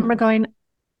just remember going,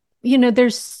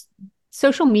 there's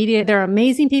social media, there are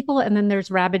amazing people. And then there's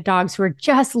rabid dogs who are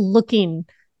just looking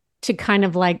to kind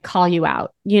of like call you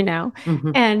out,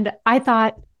 And I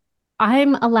thought,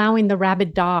 I'm allowing the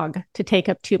rabid dog to take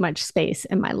up too much space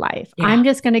in my life. Yeah. I'm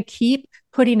just going to keep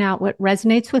putting out what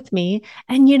resonates with me.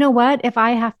 And you know what? If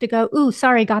I have to go, ooh,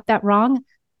 sorry, got that wrong.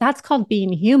 That's called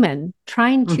being human.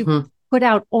 Trying to put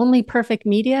out only perfect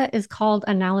media is called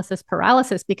analysis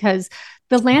paralysis, because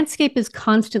the landscape is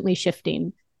constantly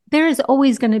shifting. There is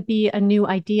always going to be a new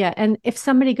idea. And if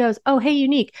somebody goes, oh, hey,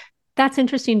 Unique, that's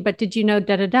interesting, but did you know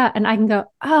da da da? And I can go,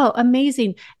 oh,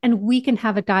 amazing. And we can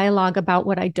have a dialogue about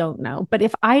what I don't know. But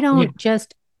if I don't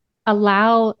just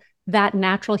allow that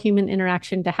natural human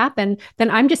interaction to happen, then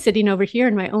I'm just sitting over here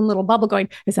in my own little bubble going,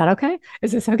 is that okay?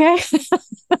 Is this okay?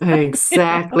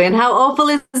 Exactly. And how awful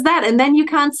is that? And then you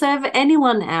can't serve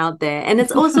anyone out there. And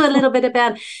it's also a little bit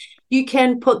about, you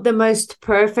can put the most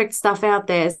perfect stuff out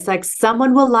there. It's like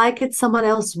someone will like it, someone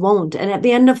else won't. And at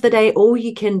the end of the day, all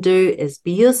you can do is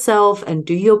be yourself and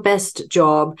do your best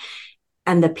job.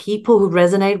 And the people who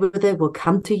resonate with it will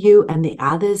come to you, and the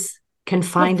others can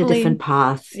find a different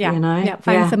path.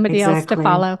 Find somebody else to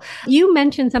follow. You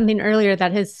mentioned something earlier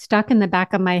that has stuck in the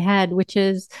back of my head, which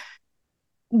is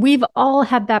we've all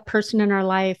had that person in our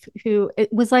life who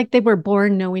it was like they were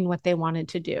born knowing what they wanted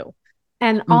to do.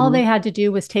 And all they had to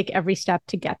do was take every step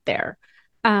to get there.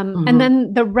 And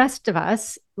then the rest of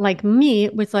us, like me,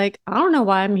 was like, I don't know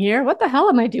why I'm here. What the hell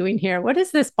am I doing here? What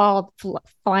is this ball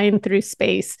flying through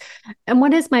space? And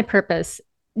what is my purpose?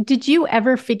 Did you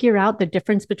ever figure out the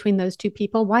difference between those two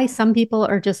people? Why some people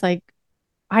are just like,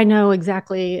 I know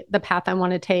exactly the path I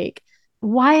want to take.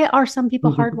 Why are some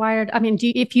people hardwired? I mean,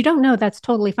 if you don't know, that's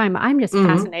totally fine. But I'm just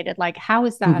fascinated. Like, how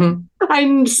is that?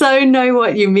 I so know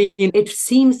what you mean. It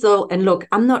seems though, and look,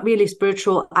 I'm not really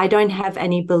spiritual. I don't have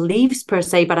any beliefs per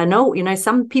se, but I know,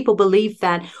 some people believe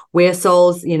that we're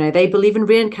souls, they believe in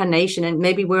reincarnation, and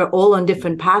maybe we're all on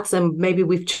different paths, and maybe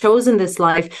we've chosen this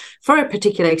life for a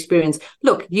particular experience.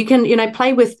 Look, you can,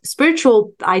 play with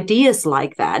spiritual ideas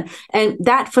like that. And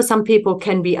that for some people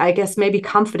can be, I guess, maybe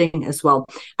comforting as well.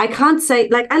 I can't say,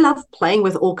 like, I love playing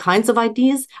with all kinds of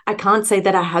ideas. I can't say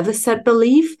that I have a set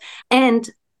belief.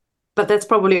 But that's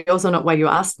probably also not why you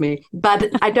asked me. But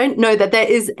I don't know that there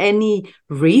is any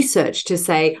research to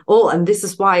say, and this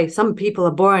is why some people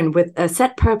are born with a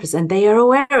set purpose and they are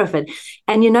aware of it.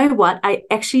 And you know what? I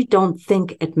actually don't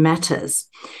think it matters.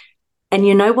 And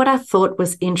you know what I thought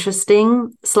was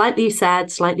interesting, slightly sad,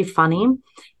 slightly funny,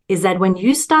 is that when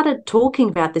you started talking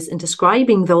about this and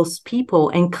describing those people,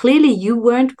 and clearly you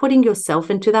weren't putting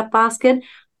yourself into that basket,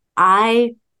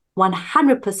 I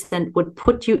 100% would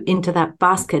put you into that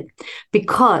basket,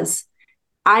 because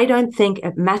I don't think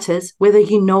it matters whether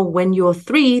you know when you're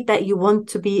 3 that you want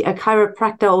to be a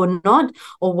chiropractor or not,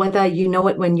 or whether you know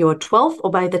it when you're 12 or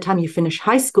by the time you finish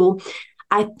high school.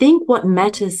 I think what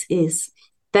matters is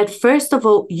that, first of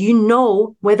all,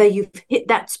 whether you've hit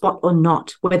that spot or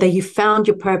not, whether you found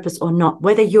your purpose or not,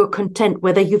 whether you're content,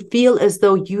 whether you feel as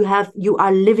though you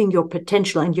are living your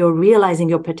potential and you're realizing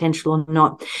your potential or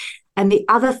not. And the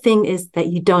other thing is that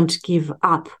you don't give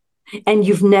up, and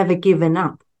you've never given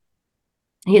up.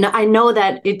 I know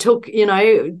that it took,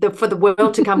 for the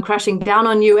world to come crashing down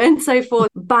on you and so forth,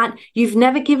 but you've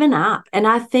never given up. And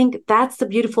I think that's the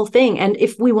beautiful thing. And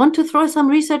if we want to throw some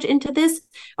research into this,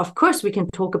 of course, we can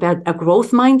talk about a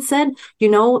growth mindset.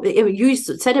 You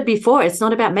said it before, it's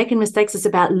not about making mistakes, it's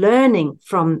about learning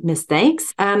from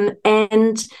mistakes. And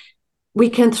we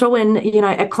can throw in,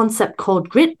 a concept called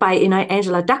grit by,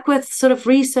 Angela Duckworth's sort of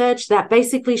research that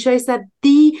basically shows that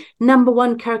the number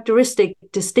one characteristic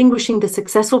distinguishing the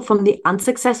successful from the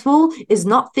unsuccessful is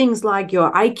not things like your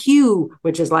IQ,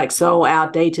 which is like so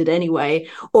outdated anyway,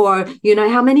 or,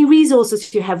 how many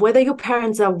resources you have, whether your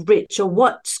parents are rich or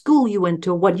what school you went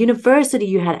to, what university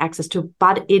you had access to,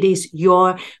 but it is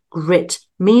your grit,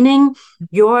 meaning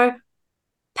your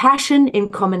passion in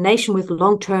combination with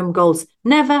long-term goals,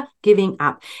 never giving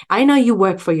up. I know you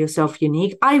work for yourself,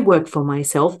 Unique. I work for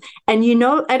myself. And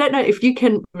I don't know if you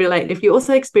can relate, if you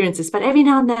also experience this, but every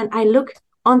now and then I look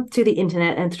onto the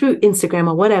internet and through Instagram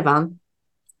or whatever,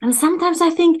 and sometimes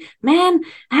I think, man,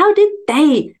 how did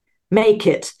they make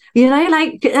it? And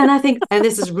I think, and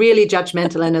this is really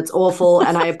judgmental and it's awful,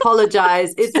 and I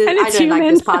apologize. I don't human. like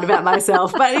this part about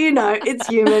myself, but it's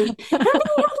human.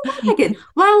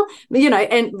 Well,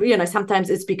 sometimes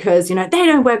it's because, they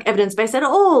don't work evidence-based at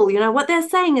all. What they're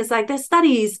saying is like their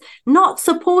studies not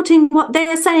supporting what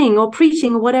they're saying or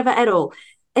preaching or whatever at all.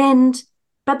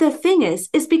 But the thing is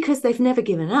because they've never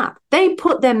given up. They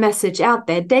put their message out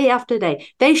there day after day.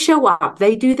 They show up.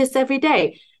 They do this every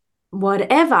day.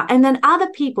 Whatever. And then other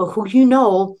people who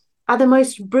are the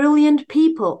most brilliant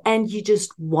people, and you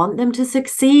just want them to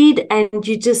succeed, and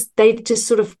they just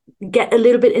sort of get a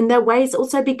little bit in their ways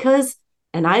also because,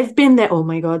 and I've been there, oh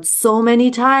my God, so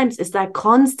many times, it's that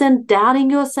constant doubting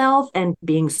yourself and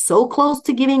being so close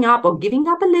to giving up, or giving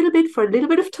up a little bit for a little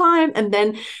bit of time, and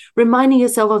then reminding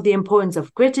yourself of the importance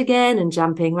of grit again and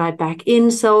jumping right back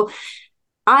in. So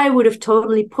I would have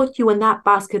totally put you in that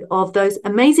basket of those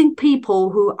amazing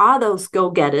people who are those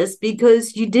go-getters,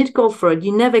 because you did go for it.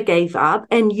 You never gave up,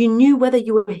 and you knew whether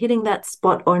you were hitting that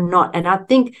spot or not. And I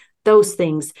think those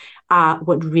things are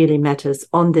what really matters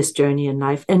on this journey in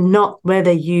life, and not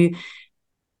whether you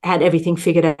had everything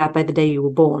figured out by the day you were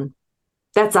born.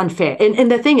 That's unfair.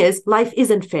 And the thing is, life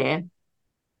isn't fair.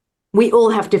 We all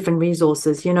have different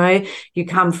resources. You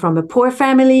come from a poor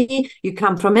family, you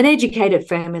come from an educated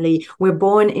family. We're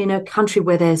born in a country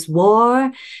where there's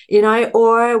war,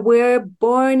 or we're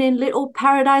born in little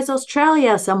paradise,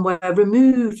 Australia, somewhere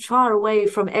removed, far away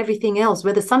from everything else,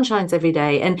 where the sun shines every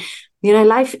day. And,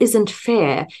 life isn't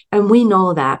fair. And we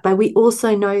know that, but we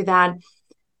also know that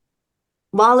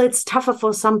while it's tougher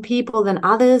for some people than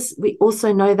others, we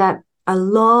also know that a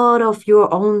lot of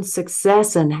your own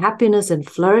success and happiness and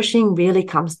flourishing really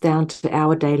comes down to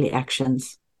our daily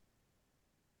actions.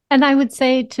 And I would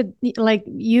say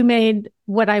you made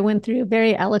what I went through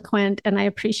very eloquent, and I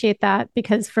appreciate that,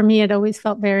 because for me, it always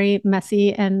felt very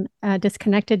messy and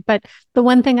disconnected. But the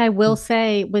one thing I will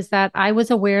say was that I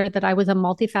was aware that I was a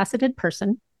multifaceted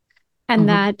person, and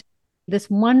that this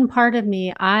one part of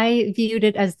me, I viewed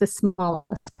it as the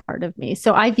smallest part of me.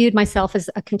 So I viewed myself as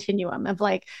a continuum of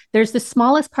there's the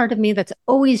smallest part of me that's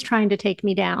always trying to take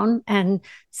me down and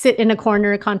sit in a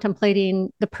corner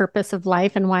contemplating the purpose of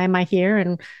life and why am I here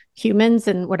and humans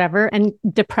and whatever, and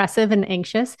depressive and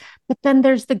anxious. But then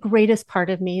there's the greatest part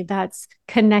of me that's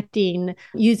connecting,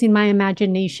 using my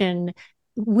imagination,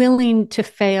 willing to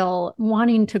fail,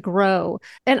 wanting to grow.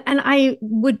 And I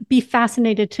would be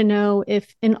fascinated to know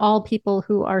if in all people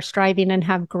who are striving and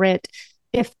have grit,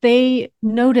 if they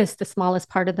notice the smallest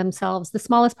part of themselves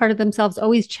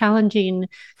always challenging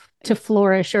to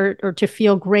flourish or to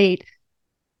feel great.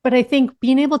 But I think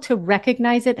being able to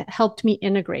recognize it helped me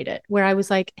integrate it, where I was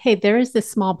like, hey, there is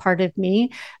this small part of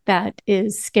me that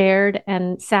is scared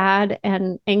and sad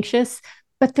and anxious,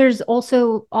 but there's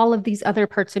also all of these other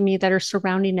parts of me that are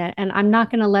surrounding it. And I'm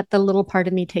not going to let the little part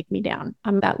of me take me down.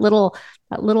 I'm that little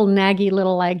naggy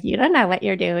little you don't know what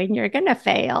you're doing. You're going to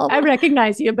fail. I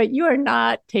recognize you, but you are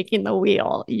not taking the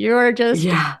wheel. You're just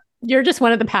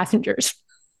one of the passengers.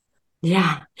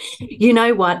 Yeah. You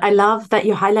know what? I love that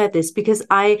you highlight this, because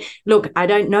I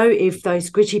don't know if those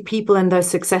gritty people and those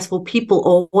successful people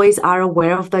always are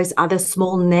aware of those other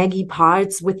small naggy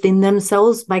parts within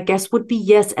themselves. My guess would be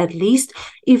yes, at least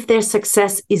if their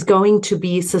success is going to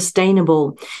be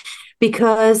sustainable,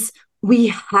 because we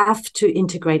have to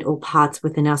integrate all parts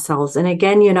within ourselves. And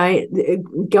again,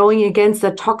 going against the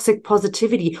toxic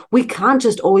positivity, we can't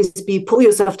just always pull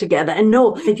yourself together and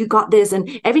know that you got this.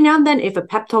 And every now and then, if a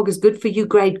pep talk is good for you,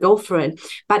 great, go for it.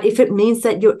 But if it means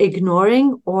that you're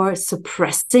ignoring or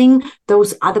suppressing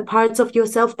those other parts of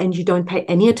yourself and you don't pay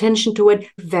any attention to it,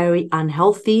 very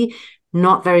unhealthy,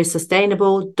 not very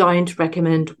sustainable, don't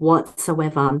recommend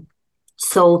whatsoever.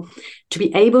 So to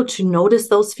be able to notice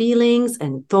those feelings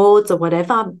and thoughts or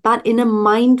whatever, but in a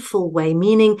mindful way,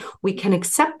 meaning we can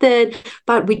accept it,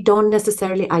 but we don't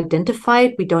necessarily identify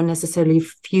it. We don't necessarily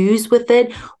fuse with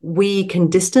it. We can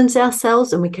distance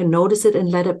ourselves and we can notice it and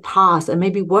let it pass and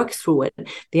maybe work through it. At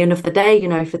the end of the day,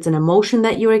 if it's an emotion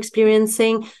that you're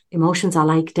experiencing, emotions are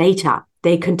like data.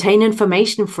 They contain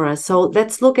information for us. So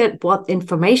let's look at what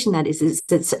information that is. Is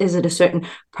it a certain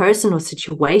person or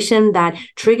situation that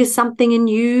triggers something in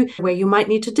you where you might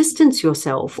need to distance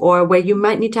yourself or where you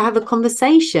might need to have a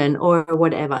conversation or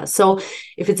whatever? So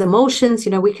if it's emotions,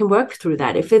 we can work through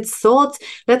that. If it's thoughts,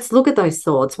 let's look at those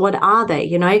thoughts. What are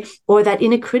they, or that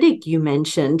inner critic you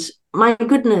mentioned? My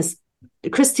goodness,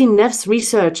 Christine Neff's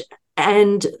research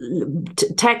and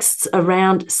texts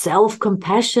around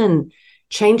self-compassion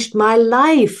changed my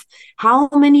life. How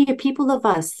many people of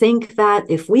us think that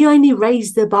if we only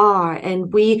raise the bar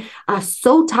and we are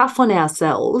so tough on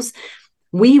ourselves,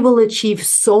 we will achieve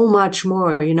so much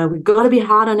more? We've got to be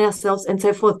hard on ourselves and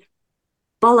so forth.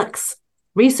 Bollocks.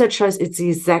 Research shows it's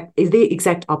the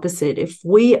exact opposite. If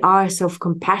we are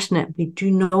self-compassionate, we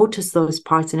do notice those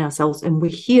parts in ourselves and we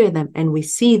hear them and we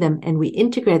see them and we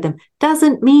integrate them.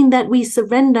 Doesn't mean that we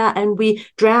surrender and we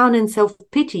drown in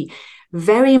self-pity.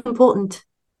 Very important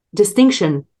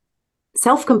distinction.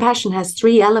 Self-compassion has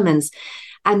 3 elements,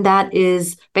 and that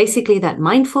is basically that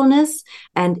mindfulness,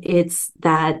 and it's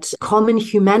that common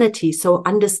humanity. So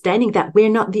understanding that we're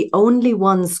not the only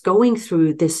ones going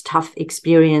through this tough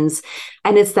experience.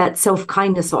 And it's that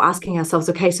self-kindness. So asking ourselves,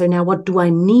 okay, so now what do I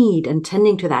need, and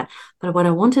tending to that. But what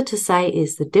I wanted to say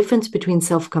is the difference between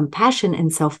self-compassion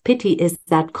and self-pity is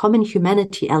that common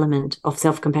humanity element of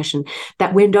self-compassion,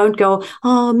 that we don't go,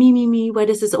 oh, me, why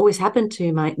does this always happen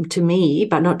to me,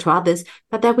 but not to others?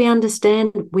 But that we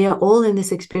understand we are all in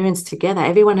this experience together.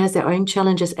 Everyone has their own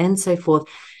challenges and so forth.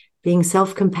 Being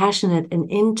self-compassionate and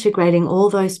integrating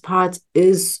all those parts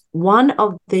is one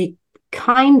of the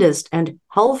kindest and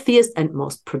healthiest and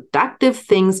most productive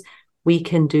things we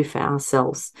can do for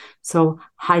ourselves. So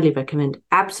highly recommend.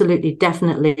 Absolutely,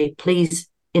 definitely. Please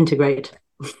integrate.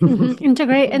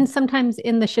 Integrate. And sometimes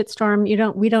in the shitstorm,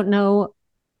 we don't know,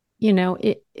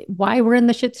 why we're in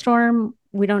the shitstorm.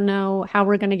 We don't know how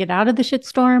we're going to get out of the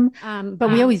shitstorm,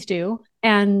 but we always do.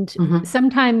 And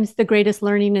sometimes the greatest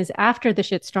learning is after the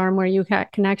shitstorm, where you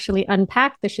can actually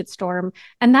unpack the shitstorm.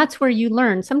 And that's where you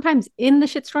learn. Sometimes in the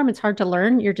shitstorm, it's hard to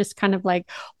learn. You're just kind of like,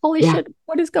 holy shit,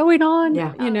 what is going on?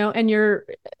 Yeah. And you're,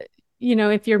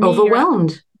 if you're me,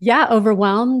 overwhelmed.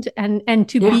 Overwhelmed. And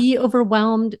to be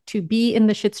overwhelmed, to be in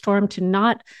the shitstorm, to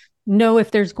not know if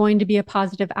there's going to be a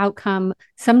positive outcome,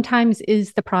 sometimes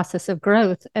is the process of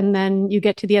growth. And then you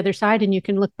get to the other side and you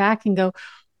can look back and go,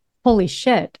 holy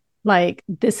shit, like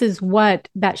this is what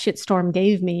that shitstorm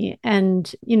gave me.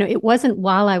 And, it wasn't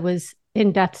while I was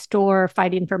in death's door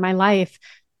fighting for my life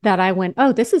that I went,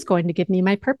 oh, this is going to give me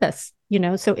my purpose.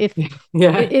 So if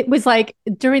it was like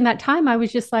during that time, I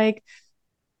was just like,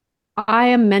 I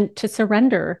am meant to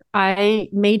surrender. I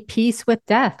made peace with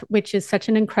death, which is such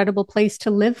an incredible place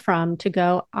to live from, to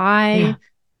go, I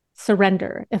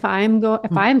surrender. If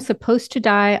I'm supposed to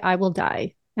die, I will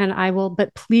die. And I will,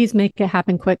 but please make it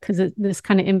happen quick, because this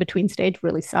kind of in-between stage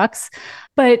really sucks.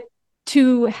 But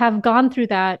to have gone through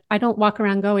that, I don't walk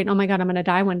around going, oh my God, I'm going to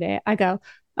die one day. I go,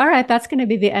 all right, that's going to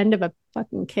be the end of a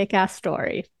fucking kick-ass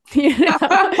story. And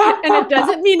it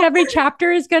doesn't mean every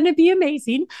chapter is going to be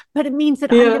amazing, but it means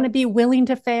that I'm going to be willing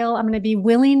to fail. I'm going to be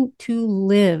willing to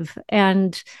live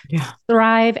and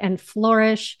thrive and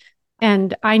flourish.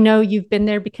 And I know you've been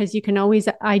there, because you can always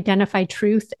identify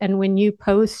truth. And when you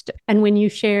post and when you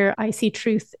share, I see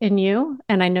truth in you.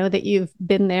 And I know that you've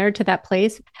been there to that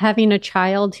place. Having a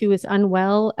child who is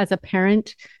unwell as a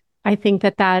parent, I think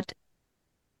that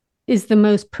is the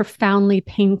most profoundly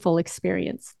painful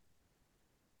experience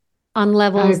on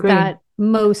levels that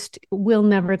most will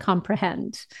never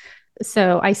comprehend.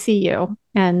 So I see you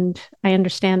and I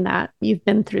understand that you've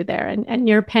been through there, and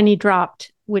your penny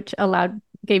dropped, which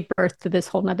gave birth to this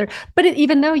whole nother. But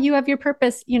even though you have your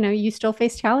purpose, you still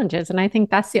face challenges. And I think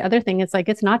that's the other thing. It's like,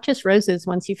 it's not just roses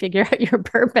once you figure out your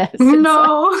purpose.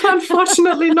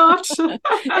 Unfortunately not.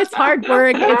 It's hard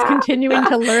work. It's continuing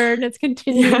to learn. It's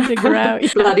continuing to grow.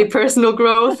 Bloody personal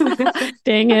growth.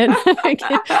 Dang it.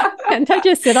 Can't I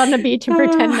just sit on the beach and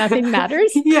pretend nothing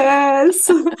matters?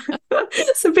 Yes.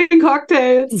 Sipping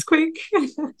cocktails, quick.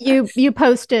 You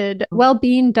posted,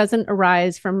 well-being doesn't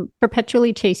arise from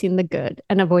perpetually chasing the good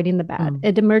and avoiding the bad.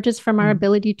 It emerges from our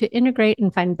ability to integrate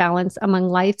and find balance among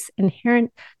life's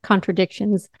inherent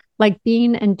contradictions, like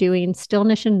being and doing,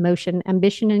 stillness and motion,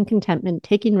 ambition and contentment,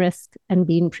 taking risks and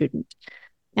being prudent.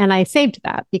 And I saved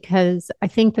that because I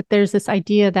think that there's this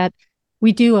idea that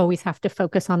we do always have to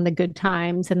focus on the good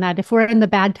times, and that if we're in the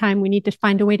bad time, we need to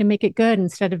find a way to make it good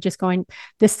instead of just going,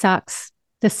 this sucks,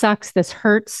 this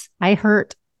hurts, I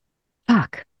hurt,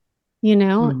 fuck,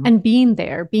 and being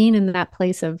there, being in that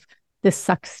place of this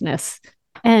sucksness.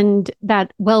 And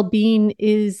that well-being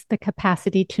is the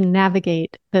capacity to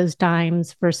navigate those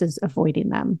dimes versus avoiding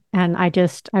them. And I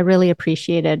really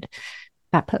appreciated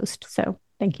that post. So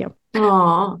thank you.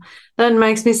 Oh, that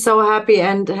makes me so happy.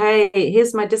 And hey,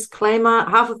 here's my disclaimer.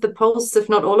 Half of the posts, if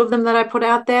not all of them that I put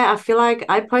out there, I feel like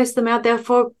I post them out there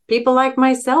for people like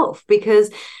myself,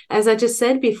 because as I just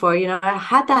said before, I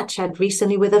had that chat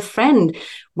recently with a friend.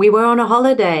 We were on a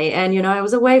holiday and, I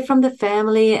was away from the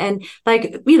family and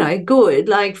good,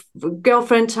 like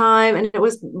girlfriend time. And it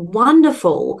was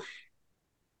wonderful.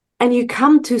 And you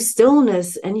come to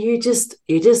stillness and you just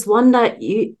wonder,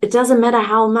 it doesn't matter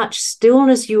how much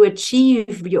stillness you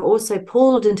achieve, you're also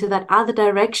pulled into that other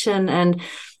direction. And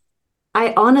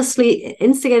I honestly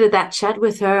instigated that chat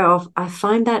with her I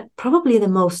find that probably the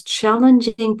most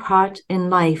challenging part in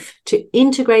life, to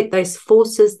integrate those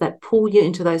forces that pull you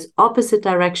into those opposite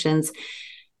directions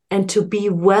and to be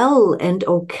well and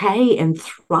okay and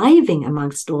thriving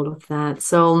amongst all of that.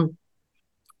 So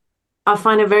I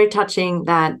find it very touching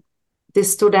that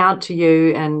this stood out to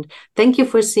you, and thank you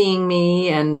for seeing me.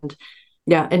 And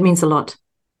yeah, it means a lot.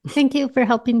 Thank you for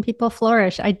helping people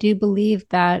flourish. I do believe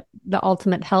that the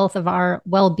ultimate health of our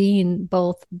well-being,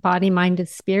 both body, mind, and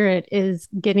spirit, is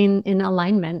getting in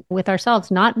alignment with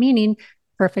ourselves, not meaning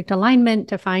perfect alignment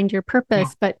to find your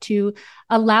purpose, but to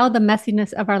allow the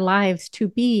messiness of our lives to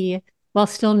be while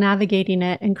still navigating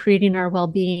it and creating our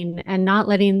well-being, and not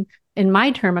letting, in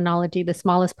my terminology, the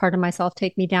smallest part of myself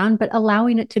take me down, but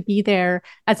allowing it to be there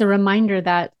as a reminder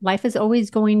that life is always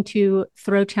going to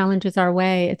throw challenges our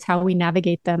way. It's how we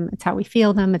navigate them. It's how we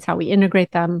feel them. It's how we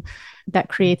integrate them that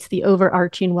creates the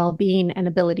overarching well-being and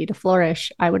ability to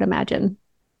flourish, I would imagine.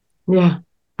 Yeah,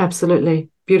 absolutely.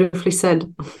 Beautifully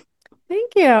said.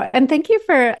 Thank you. And thank you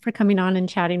for coming on and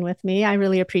chatting with me. I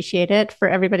really appreciate it. For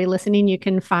everybody listening, you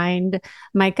can find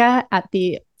Maike at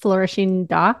the Flourishing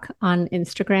Doc on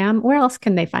Instagram. Where else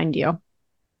can they find you?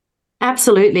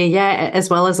 Absolutely. Yeah. As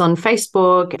well as on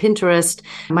Facebook, Pinterest,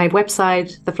 my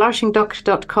website,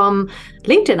 theflourishingdoc.com,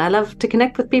 LinkedIn. I love to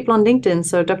connect with people on LinkedIn.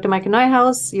 So Dr. Maike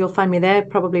Neuhaus, you'll find me there.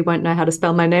 Probably won't know how to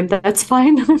spell my name. That's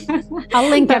fine. I'll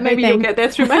link everything. Maybe you'll get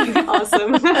there through my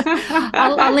awesome.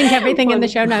 I'll link everything in the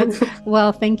show notes.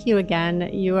 Well, thank you again.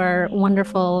 You are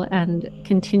wonderful, and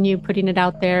continue putting it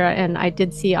out there. And I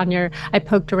did see I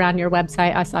poked around your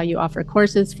website. I saw you offer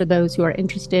courses for those who are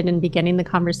interested in beginning the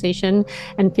conversation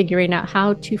and figuring out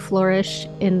how to flourish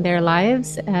in their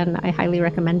lives. And I highly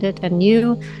recommend it.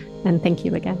 And thank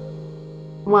you again.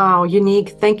 Wow, Unique.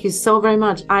 Thank you so very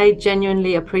much. I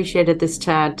genuinely appreciated this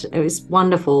chat. It was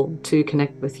wonderful to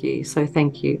connect with you. So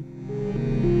thank you.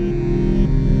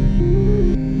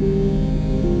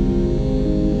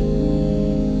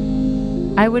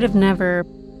 I would have never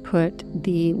put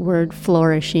the word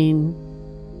flourishing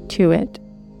to it,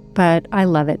 but I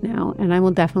love it now. And I will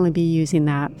definitely be using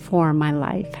that for my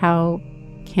life. How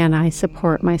can I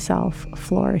support myself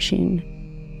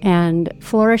flourishing? And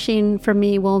flourishing for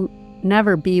me will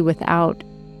never be without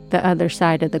the other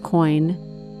side of the coin,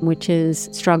 which is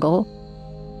struggle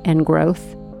and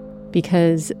growth,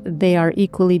 because they are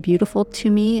equally beautiful to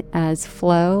me as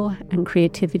flow and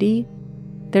creativity.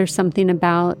 There's something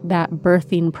about that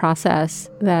birthing process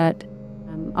that,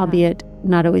 albeit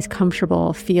not always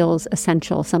comfortable, feels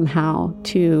essential somehow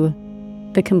to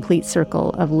the complete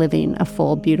circle of living a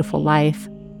full, beautiful life.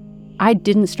 I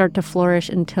didn't start to flourish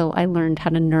until I learned how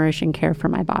to nourish and care for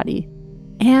my body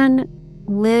and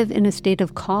live in a state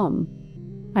of calm.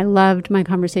 I loved my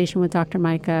conversation with Dr.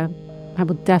 Maike. I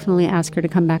will definitely ask her to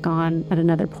come back on at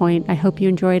another point. I hope you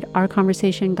enjoyed our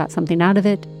conversation, got something out of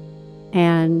it,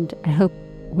 and I hope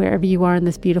wherever you are in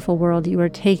this beautiful world, you are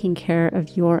taking care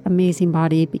of your amazing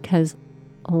body, because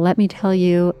let me tell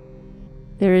you,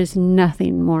 there is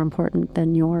nothing more important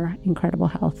than your incredible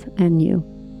health and you.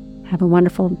 Have a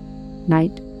wonderful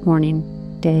night,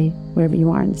 morning, day, wherever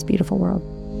you are in this beautiful world.